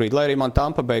redzu šobrīd. Lai arī man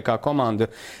Tampa Bay kā komanda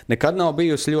nekad nav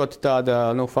bijusi ļoti tāda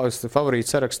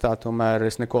favorīta sarakstā, tomēr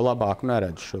es neko labāku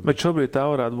neredzu šobrīd. Bet šobrīd tā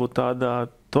varētu būt tāda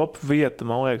top vieta,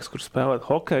 man liekas, kur spēlēt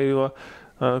hokeju, jo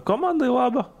komanda ir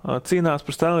laba, cīnās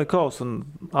par Stanley Kausu un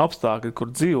apstākļi,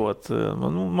 kur dzīvot.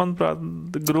 Manuprāt,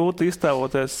 grūti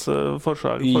iztēloties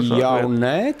foršāk Jā vietu. un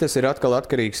nē, tas ir atkal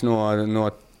atkarīgs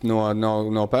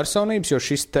no personības, jo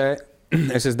šis te,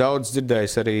 es esmu daudz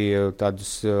dzirdējis arī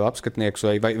tādus apskatniekus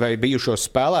vai bijušos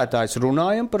spēlētājus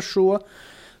runājam par šo,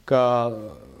 ka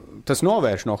tas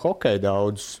novērš no hokeja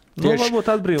daudz. Varbūt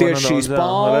atbrīvo tieši šīs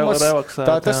palmas,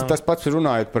 relaksēt, tas pats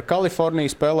runājot par Kaliforniju,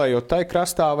 spēlējot tai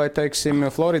krastā vai, teiksim,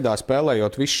 Floridā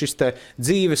spēlējot. Viss šis te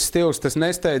dzīves stils, tas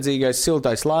nesteidzīgais,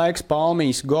 siltais laiks,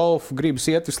 palmiņas, golf, gribas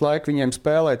iet visu laiku viņiem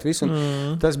spēlēt visu.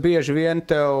 Tas bieži vien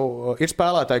tev ir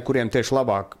spēlētāji, kuriem tieši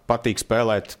labāk patīk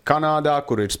spēlēt Kanādā,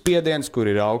 kur ir spiediens, kur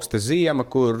ir augsta ziema,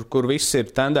 kur viss ir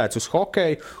tendēts uz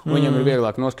hokeju, un viņam ir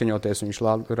vieglāk noskaņoties, un viņš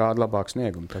rāda labāk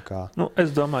sniegumu. Tā kā.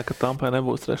 Es domāju, ka Tampai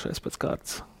nebūs 3. pēc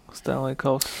kārtas. Stanley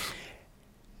Kauss.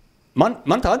 Man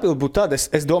tā atbilde būtu tāda,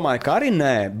 es domāju, ka arī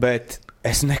nē, bet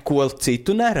es neko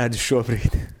citu neredzu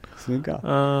šobrīd.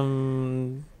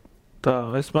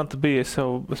 Es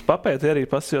papētīju arī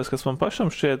pasījos, kas man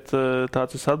pašam šķiet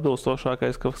tāds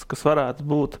visatbilstošākais, kas varētu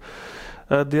būt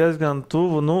diezgan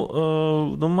tuvu.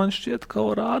 Man šķiet, ka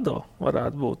Colorado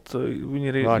varētu būt. Viņi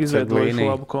ir izveidojuši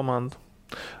labu komandu.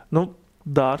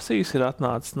 Dārsīs ir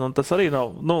atnācis. Tas arī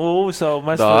nav. Uvis jau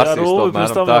mēs ar Ulu pirms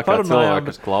tam parunājām. Cilvēki,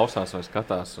 kas klausās vai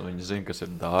skatās, viņi zina, kas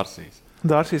ir Dārsīs.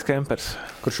 Dārsīs Kempers.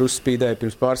 Kurš uzspīdēja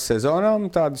pirms pāris sezonām,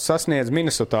 tādu sasniedz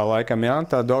Minnesotā laikam,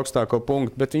 tādu augstāko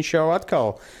punktu, bet viņš jau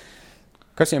atkal,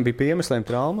 kas viņam bija pie iemesliem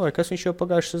trauma, vai kas viņš jau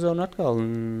pagājušajā sezonā atkal?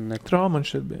 Trauma man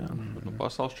šeit bija.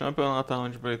 Pasaules čempionātā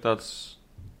viņš bija tāds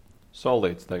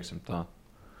solīts, teiksim tā.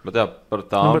 Bet jā, par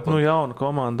Tampu. Jauna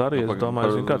komanda arī, es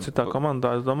domāju, kāda citā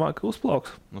komandā, es domāju, ka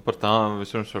uzplauks.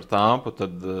 Vispirms par Tampu,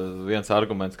 tad viens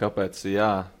arguments, kāpēc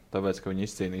tāpēc, ka viņi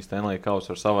izcīnīs Stanley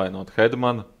Kausu ar savainotu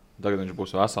Hedmanu, tagad viņš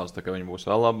būs vesels, tā kā viņi būs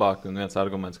vēl labāki, un viens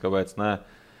arguments, kāpēc nē,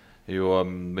 jo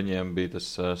viņiem bija tas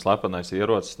slepenais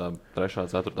ierocis, tā 3.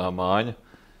 4. māja,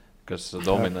 kas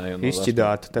dominēja.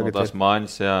 Izšķidāta tagad. Tās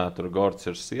mājas, tur Gords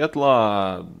ir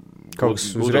Sietlā. Kaut kas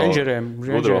uz Rangeriem.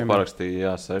 Gudro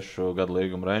parakstīja 6 gadu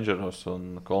līgumu Rangeros,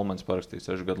 un Kolmans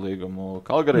parakstīja 6 gadu līgumu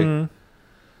Calgary.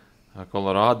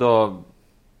 Colorado.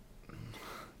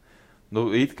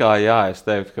 It kā es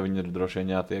teiktu, ka viņi ir droši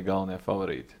vien tie galvenie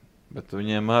favorīti. Bet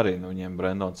viņiem arī, viņiem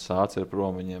Brendons Sāts ir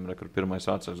prom, viņiem pirmais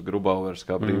atsauks Grubauers,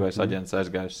 kā brīvais aģents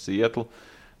aizgājis Sietlu.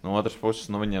 No otras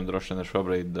puses, viņiem droši vien ir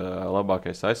šobrīd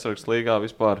labākais aizsargs līgā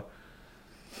vispār.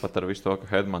 Pat ar visu to, ka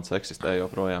Hedmans eksistē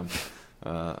joprojām.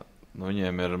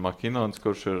 Viņiem ir Makinons,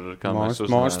 kurš ir, kā mēs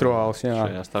uzzinājām,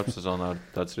 šajā starpsezonā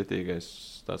tāds ritīgais,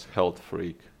 tāds health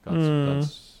freak,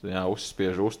 tāds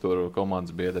uzspiež uzturu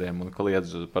komandas biedriem un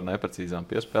kliedz par neprecīzām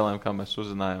piespēlēm, kā mēs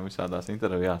uzzinājām visādās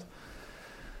intervijās.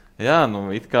 Jā,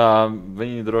 it kā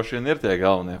viņi droši vien ir tie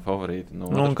galvenie favorīti.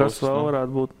 Un kas vēl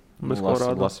varētu būt bez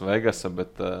Colorado? Las Vegasa,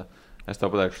 bet es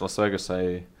tev pateikšu, Las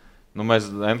Vegasai.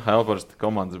 Mēs NHL parasti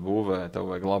komandas būvē,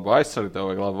 tev vajag labu aizsargu, tev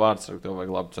vajag labu vārdsargu, tev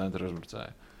vajag labu centru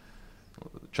uzbrucēju.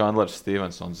 Chandlers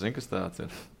Stevensons, zini, kas tāds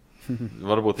ir?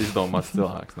 Varbūt izdomāts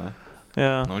cilvēks, ne?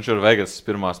 Jā. Viņš ir Vegas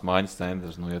pirmās mājas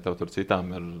centrs. Ja tev tur citām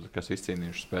ir, kas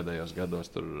izcīnījušas pēdējos gados,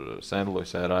 tur St.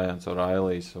 Louisē Ryans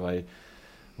O'Reillys vai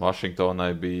Vašingtonai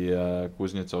bija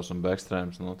Kuzņecovs un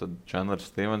Bekstrēms, tad Chandlers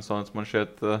Stevensons man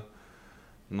šķiet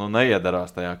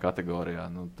neiedarās tajā kategorijā.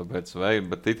 Tāpēc,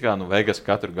 bet it kā Vegas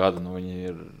katru gadu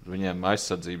viņiem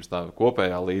aizsardzības tā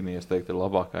kopējā līnija, es teiktu, ir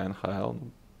labākā NHL.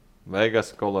 Vegas,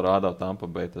 Colorado, Tampa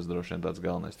Bay, tas droši vien tāds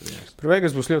galvenais trījums. Par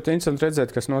Vegas būs ļoti interesanti redzēt,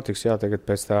 kas notiks. Jā, tagad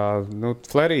pēc tā,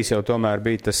 Flerijs jau tomēr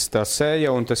bija tā sēja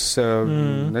un tas,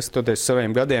 neskatoties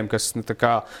saviem gadiem, kas tā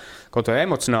kā kaut kā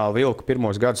emocionāli vilka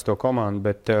pirmos gadus to komandu,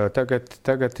 bet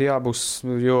tagad jābūs,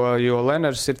 jo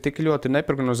Lenners ir tik ļoti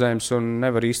neprognozējams un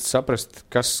nevar īsti saprast,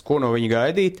 ko no viņa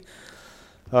gaidīt.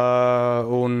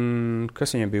 Un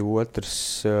kas viņam bija otrs?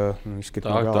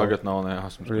 Tagad nav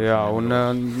neesmu. Jā,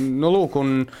 lūk,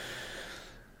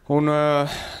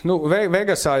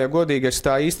 Vegasā, ja godīgi, es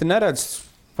tā īsti neredzu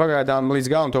pagaidām līdz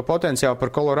galam to potenciālu par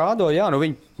Colorado. Jā,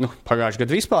 viņi pagājuši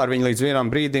gadu vispār, viņi līdz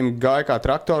vienam brīdim gāja kā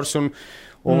traktors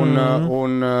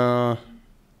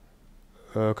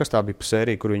kas tā bija pa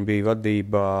sērija, kur viņi bija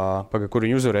vadībā, kur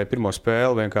viņi uzvarēja pirmo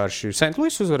spēli, vienkārši St.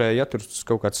 Louis uzvarēja, ja tur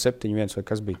kaut kāds 7-1 vai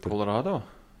kas bija tur. Colorado?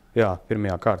 Jā,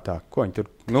 pirmajā kārtā. Ko viņi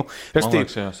tur?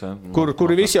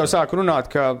 Kuri visi jau sāk runāt,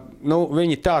 ka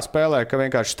viņi tā spēlē, ka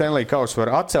vienkārši Stanley Kausu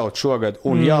var atcelt šogad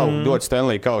un jau dot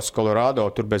Stanley Kausu Colorado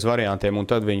tur bez variantiem, un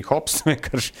tad viņi hops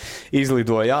vienkārši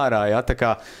izlidoja ārā. Ja? Tā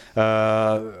kā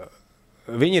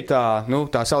viņi ir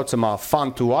tā saucamā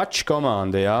fun to watch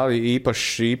komanda, ja?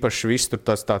 īpaši viss tur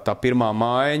tā pirmā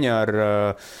maiņa ar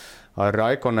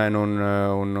Raikkonenu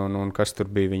un kas tur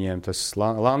bija viņiem, tas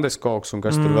Landeskogs un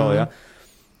kas tur vēl, ja?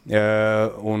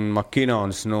 Un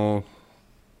McKinnons,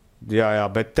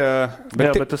 bet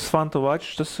tas fun to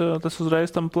watch, tas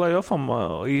uzreiz tam play-offam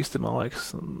īsti, man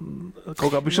liekas, kaut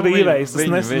kā bišķi rīvējis,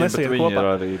 tas nesiet kopā. Viņi ir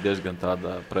arī diezgan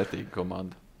tāda pretīga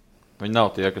komanda. Viņi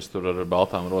nav tie, kas tur ar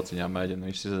baltām rociņām mēģina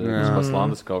visu izdarīt. Tas pats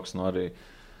Landeskogs, arī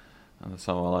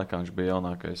savā laikā viņš bija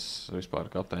jaunākais vispār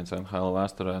kapteinis NHL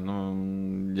vēsturē.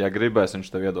 Ja gribēs, viņš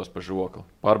tev iedos pa žokli.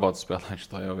 Pārbaudas spēlē, viņš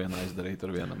to jau vienā izdarīja.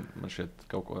 Tur vienam man šeit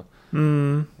kaut ko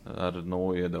ar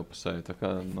iedeva pa sevi. Tā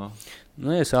kā,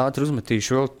 es ātri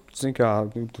uzmetīšu vēl, zin kā...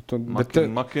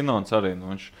 McKinnons arī,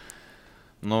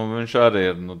 viņš arī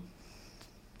ir,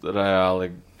 reāli,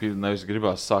 nevis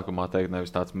gribās sākumā teikt,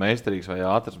 nevis tāds meistarīgs vai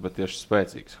ātrs, bet tieši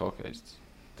spēcīgs hokejists.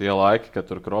 Tie laiki, kad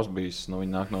tur Crosbys, viņi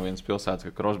nāk no vienas pilsētas,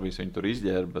 ka Crosbys viņu tur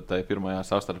izģēra, bet tai pirmajā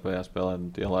savstarpējā spēlē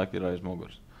tie laiki ir aiz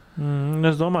muguras.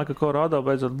 Es domāju, ka Colorado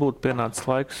beidzot būtu pienācis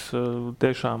laiks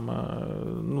tiešām,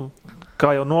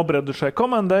 kā jau nobredušai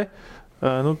komandai,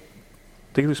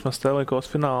 tikt vismaz Stanley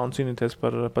Kausa finālā un cīnīties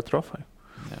par trofeju.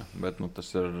 Jā, bet tas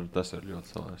ir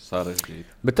ļoti sarežģīti.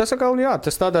 Bet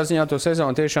tas tādā ziņā to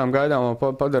sezonu tiešām gaidām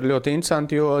padara ļoti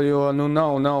interesanti, jo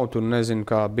nav tur, nezinu,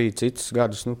 kā bija citus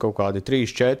gadus, kaut kādi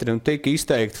 3-4, tik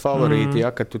izteikti favorīti,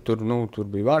 ka tur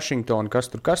bija Washington, kas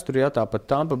tur, tāpat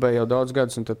Tampa Bay jau daudz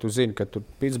gadus, un tad tu zini, ka tur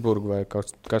Pittsburgh vai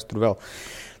kas tur vēl.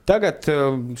 Tagad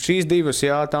šīs divas,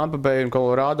 Tampa Bay un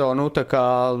Colorado, tā kā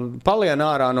palien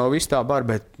ārā no vis tā bar,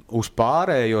 bet uz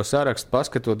pārējo sarakstu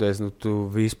paskatoties, tu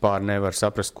vispār nevar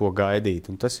saprast, ko gaidīt.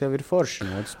 Un tas jau ir forši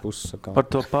no otras puses. Par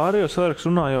to pārējo sarakstu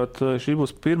runājot, šī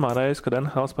būs pirmā reize, kad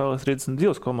NHL spēlēs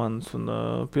 32 komandas un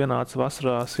pienāca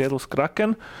vasarā Seattle's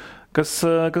Kraken, kas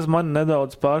mani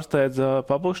nedaudz pārsteidza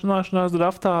paplašināšanās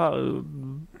draftā,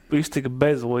 iztika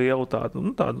bez lielu tādu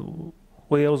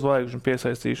lielu zvaigžņu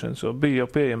piesaistīšanas, jo bija jau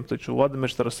pieejami, taču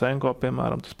Vladimirs Tarasenko,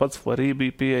 piemēram, tas pats Fleury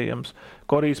bija pieejams,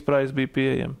 Corey's Price bija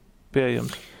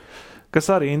pieejams. Kas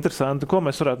arī interesanti, ko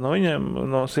mēs varētu no viņiem,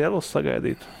 no Seattles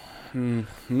sagaidīt?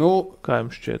 Kā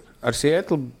jums šķiet? Ar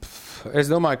Seattle,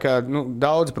 es domāju, ka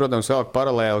daudz, protams, vēl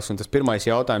paralēlus, un tas pirmais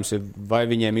jautājums ir, vai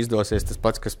viņiem izdosies tas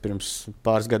pats, kas pirms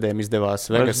pāris gadiem izdevās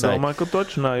Vegasai. Es domāju, ka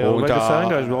točinā, jo Vegasā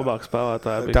vienkārši labāk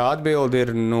spēlētāji bija. Tā atbilde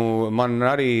ir, man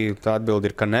arī tā atbilde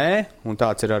ir, ka nē, un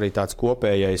tāds ir arī tāds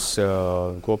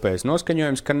kopējais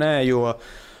noskaņojums, ka nē, jo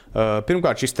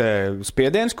pirmkārt, šis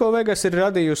spiediens, ko Vegas ir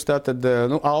radījusi, tātad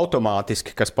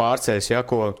automātiski, kas pārcēs,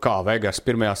 kā Vegas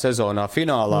pirmajā sezonā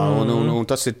finālā, un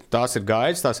tās ir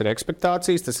gaidas, tās ir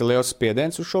ekspektācijas, tas ir liels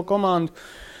spiediens uz šo komandu,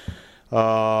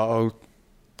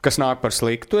 kas nāk par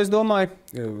sliktu, es domāju.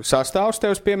 Sastāvs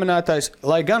tevs pieminētais,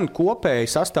 lai gan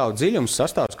kopēji sastāv dziļums,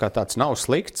 sastāvs kā tāds nav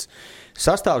slikts,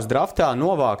 sastāvs draftā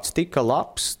novākts tika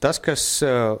labs,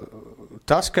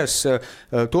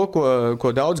 to, ko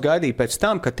daudz gaidīja pēc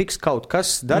tam, ka tiks kaut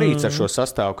kas darīts ar šo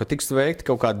sastāvu, ka tiks veikti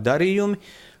kaut kādi darījumi,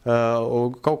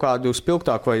 kaut kādu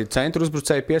spilgtāku vai centru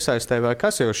uzbrucēju piesaistē vai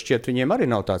kas, jo šķiet viņiem arī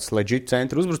nav tāds legit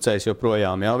centru uzbrucējs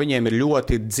joprojām. Viņiem ir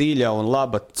ļoti dziļa un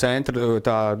laba centra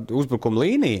tā uzbrukuma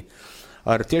līnija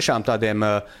ar tiešām tādiem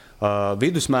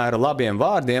vidusmēra labiem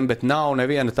vārdiem, bet nav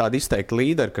neviena tāda izteikta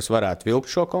līdera, kas varētu vilkt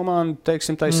šo komandu,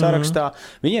 teiksim, tai sarakstā.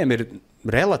 Viņiem ir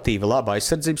relatīvi laba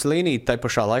aizsardzības līnija, tai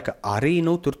pašā laikā arī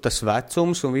tur tas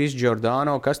vecums un viss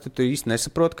Giordano, kas tu īsti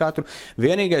nesaprot, kā tur.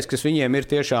 Vienīgais, kas viņiem ir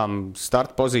tiešām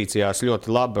starta pozīcijās ļoti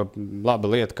laba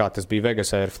lieta, kā tas bija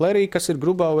Vegasā ar Fleury, kas ir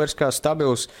Grubauers kā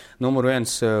stabils numur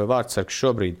 1 vārdsargs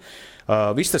šobrīd.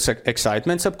 Viss tas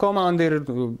excitements ap komandu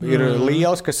ir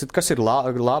liels, kas ir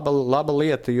laba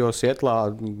lieta, jo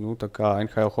Sietlā tā kā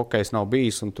NHL hokejs nav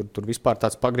bijis, un tur vispār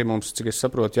tāds pagrimums, cik es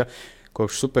saprotu,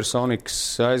 kopš Supersonics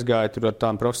aizgāja tur ar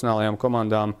tām profesionālajām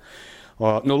komandām.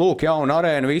 Nu, lūk, jauna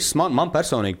arēna, viss. Man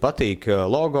personīgi patīk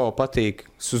logo, patīk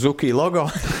Suzuki logo,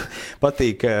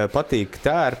 patīk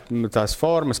tās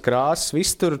formas, krāsas,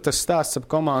 viss tur tas stāsts ap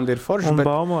komandu ir foršs. Un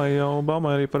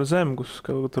baumāja arī par Zemgus,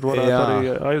 ka tur varētu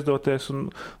arī aizdoties. Un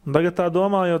tagad tā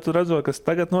domā, jo tu redzot, kas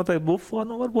tagad noteikti Buffo,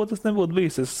 nu varbūt tas nebūtu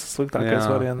bijis tas sliktākais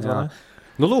variants. Jā.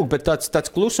 Nu, lūk, bet tāds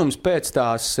klusums pēc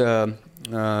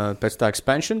tā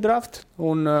expansion draft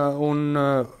un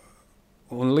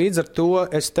līdz ar to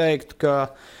es teiktu, ka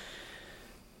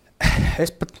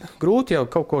es pat grūti jau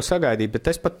kaut ko sagaidīt, bet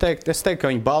es teiktu, ka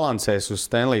viņi balansēs uz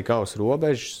Stanley kausa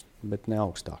robežas, bet ne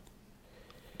augstāk.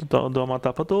 Tu domā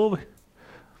tāpat, Ulvi?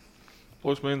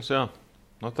 Plus mīnus, jā.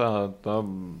 Nu, tā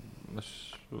es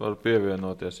varu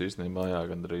pievienoties īstenībā,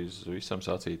 gandrīz visam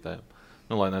sacītājiem.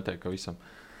 Nu, lai neteikt, ka visam.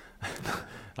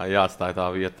 Jāatstāja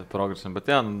tā vieta progresam, bet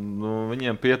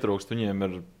viņiem pietrūkst, viņiem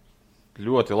ir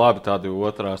ļoti labi tādi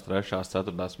 2., 3.,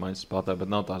 4. maiņas spēlētāji, bet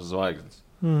nav tās zvaigznes.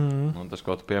 Un tas,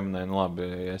 ko tu pieminēji, labi,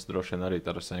 es droši vien arī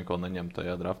Tarasenko neņemu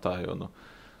tajā draftā, jo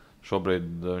šobrīd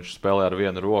viņš spēlē ar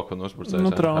vienu roku un uzbrucējs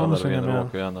ar vienu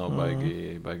roku, nav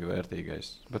baigi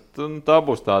vērtīgais. Bet tā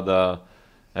būs tāda,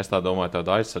 es tā domāju,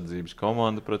 tāda aizsardzības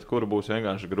komanda, pret kuru būs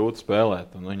vienkārši grūti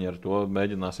spēlēt. Un viņi ar to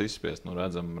mēģinās izspiest. Nu,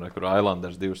 redzam, kur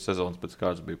Islanders 2 sezonas pēc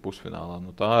kāds bija pusfinālā.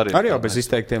 Nu, tā arī jau bez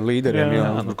izteiktiem līderiem.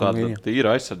 Tāda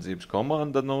tīra aizsardzības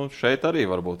komanda, šeit arī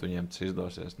varbūt viņiem tas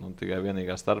izdosies. Tikai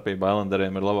vienīgā starpība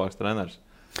Islanderiem ir labāks treneris.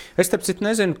 Es tāpēc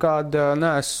nezinu, kāda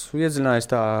neesmu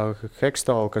iedzinājis tā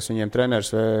Hextall, kas viņiem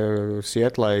treneris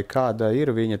Sietlai, kāda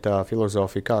ir viņa tā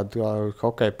filozofija, kāda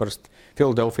hokeja parasti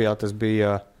Filadelfijā tas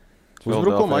bija.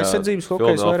 Uzbrukuma aizsardzības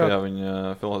hokejs vairāk. Viņa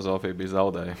filozofija bija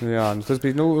zaudējuma. Jā, tas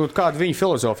bija, kāda viņa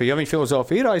filozofija? Ja viņa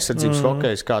filozofija ir aizsardzības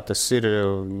hokejs, kā tas ir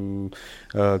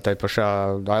tai pašā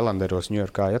Islanderos,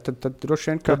 Ņujorkā, tad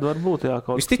droši vien, ka tad varbūt,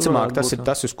 visticamāk tas ir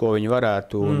tas, uz ko viņi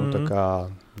varētu, tā kā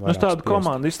tāda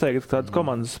komanda izteikti, tāda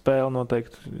komandas spēle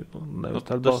noteikti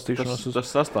tāda balstīšanos uz.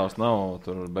 Tas sastāvs nav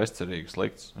tur bezcerīgi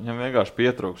slikts. Viņam vienkārši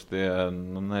pietrūkst tie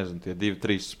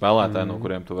 2-3 spēlētāji, no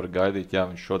kuriem tu vari gaidīt,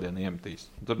 viņš šodien iemetīs.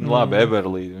 Tur labi,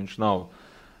 Everly, viņš nav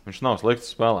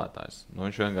slikts spēlētājs.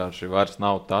 Viņš vienkārši vairs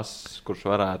nav tas, kurš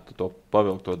varētu to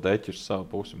pavilkt to deķi uz savu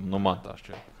pusi. Man tā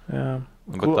šķiet. Jā.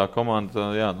 Bet tā komanda,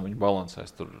 viņi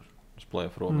balansēs tur.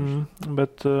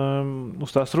 Bet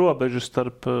uz tās robežas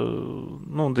starp,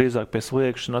 drīzāk pie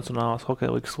sliekšņa, Nacionālās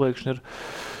hokeja līgas sliekšņa ir,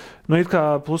 it kā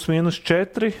plus mīnus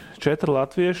 4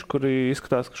 latvieši, kuri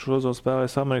izskatās, ka šo sezonu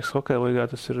spēlēs Amerikas hokeja līgā.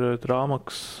 Tas ir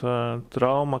Traumaks,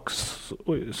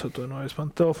 es atvainojos,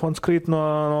 man telefons krīt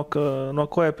no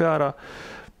klēpja ārā.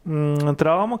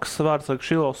 Traumaks, vārdsargs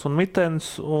Šilovs un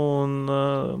Mitens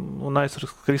un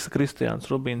aizsargs Kristiāns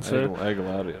Rubīns.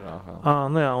 Egla arī ir.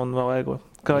 Un vēl Egla.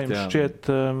 Kā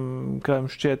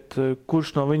jums šķiet,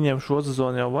 kurš no viņiem šo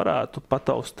sezonu jau varētu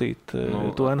pataustīt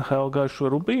to NHL gaišo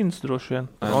Rubīns droši vien?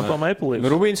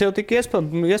 Rubīns jau tika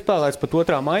iespēlēts pat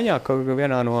 2. maiņā, ka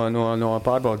vienā no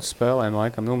pārbaudas spēlēm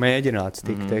laikam mēģināts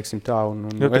tikt, teiksim tā.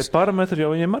 Jo tas parametri jau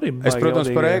viņiem arī baigi. Es,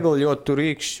 protams, par Eglu ļoti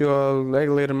turīkšs, jo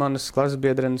Egli ir manas klases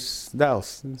biedrenes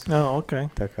dēls. Okay.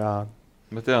 Tā kā.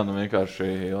 Bet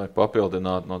vienkārši, lai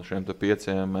papildinātu no šiem 5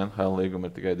 NHL līguma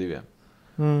ir tikai 2.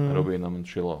 Rubīnam un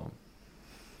Šilovam.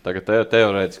 Tagad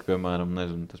teorētiski, piemēram,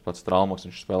 tas pats Traumaks,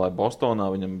 viņš spēlē Bostonā,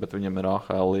 bet viņam ir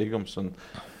AHL līgums, un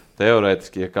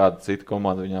teorētiski, ja kāda cita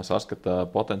komanda viņā saskata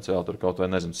potenciāli, tur kaut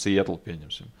vai, Sietlu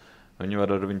pieņemsim. Viņi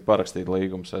var ar viņu parakstīt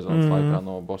līgumu sezonas laikā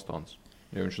no Bostonas.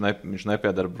 Jo viņš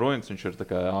nepiedara Bruins, viņš ir tā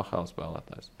kā AHL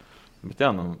spēlētājs. Bet ja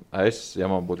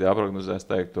man būtu jāprognozē, es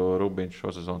teiktu, Rubīns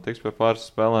šo sezonu tiks pie pāris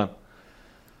spēlēm,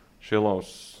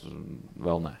 Šilovs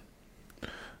vēl nē.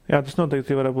 Jā, tas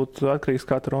noteikti varētu būt atkarīgs,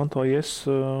 kā Toronto ies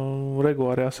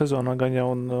regulārajā sezonā gan jau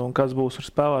un kas būs ar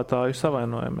spēlētāju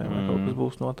savainojumiem, vai kaut kas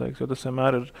būs noteikts, jo tas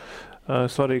vienmēr ir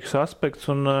svarīgs aspekts.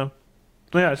 Un,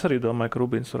 es arī domāju, ka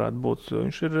Rubīns varētu būt.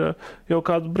 Viņš ir jau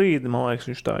kādu brīdi, man liekas,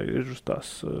 viņš tā ir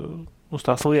uz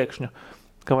tās liekšņa,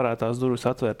 ka varētu tās durvis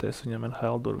atvērties viņam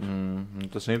NHL durvis.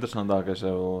 Tas interesantākais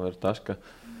jau ir tas, ka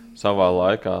savā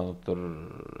laikā,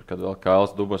 kad vēl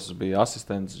Kails Dubas bija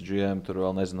asistents GM, tur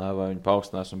vēl nezināja, vai viņi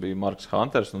paaugstinās, un bija Marks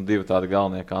Hunters, 2 tādi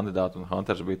galvenie kandidāti, un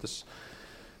Hunters bija tas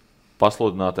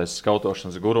pasludinātais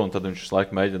skautošanas guru, un tad viņš visu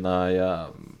laiku mēģināja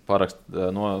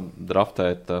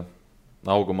draftēt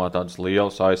augumā tādus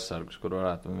lielus aizsargus, kur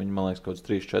varētu, un viņi, man liekas, kaut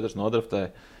 3-4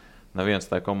 nodraftēja,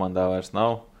 neviens tajā komandā vairs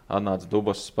nav. Atnāca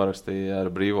Dubas, parakstīja ar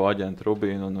brīvo aģentu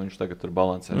Rubīnu, un viņš tagad tur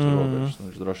balansēs robežas.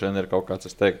 Viņš droši vien ir kaut kāds,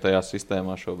 es teiktu, tajā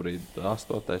sistēmā šobrīd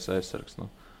 8. aizsargs.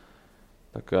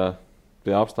 Tā kā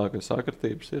pie apstākļu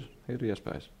sakritības ir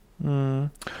iespējas.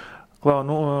 Klau,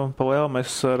 Pavēl,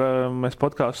 mēs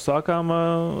podkāstu sākām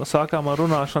ar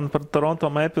runāšanu par Toronto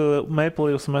Maple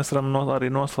Leafs. Mēs esam arī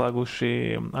noslēguši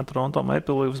ar Toronto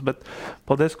Maple Leafs, bet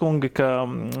paldies, kungi, ka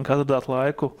atradāt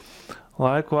laiku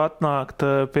atnākt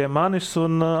pie manis,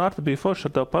 un Arti bija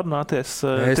forši ar tevi parunāties.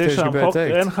 Tiešām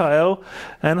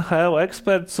NHL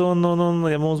eksperts, un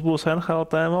ja mums būs NHL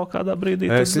tēma kādā brīdī,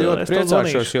 tad es ļoti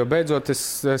priecāšos, jo beidzot es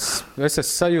esmu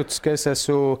sajūtis, ka es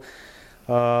esmu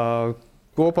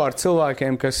kopā ar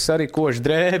cilvēkiem, kas arī kož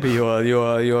drēbi,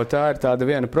 jo tā ir tāda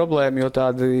viena problēma, jo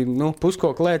tādi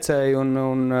puskoku lēcēji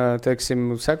un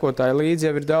teiksim, sekotāji līdzi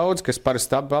jau ir daudz, kas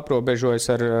parasti aprobežojas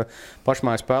ar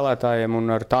pašmāju spēlētājiem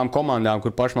un ar tām komandām,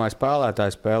 kur pašmāju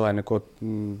spēlētāji spēlē, neko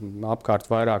apkārt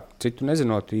vairāk citu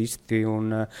nezinot īsti.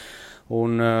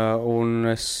 Un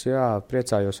es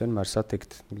priecājos vienmēr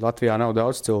satikt. Latvijā nav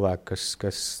daudz cilvēku,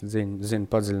 kas zina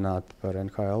padziļināt par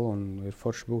NHL, un ir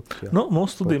forši būt.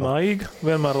 Mūsu studija Maiga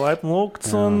vienmēr laipni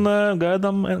lūgts, un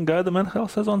gaidam NHL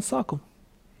sezonas sākumu.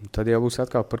 Tad jau būs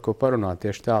atkal par ko parunāt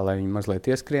tieši tā, lai viņi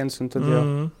mazliet ieskrienas, un tad jau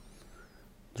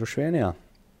droši vien, jā.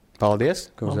 Paldies,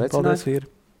 ka uzaicināt. Paldies, vīri.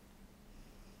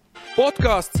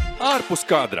 Podcasts ārpus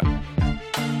kadra.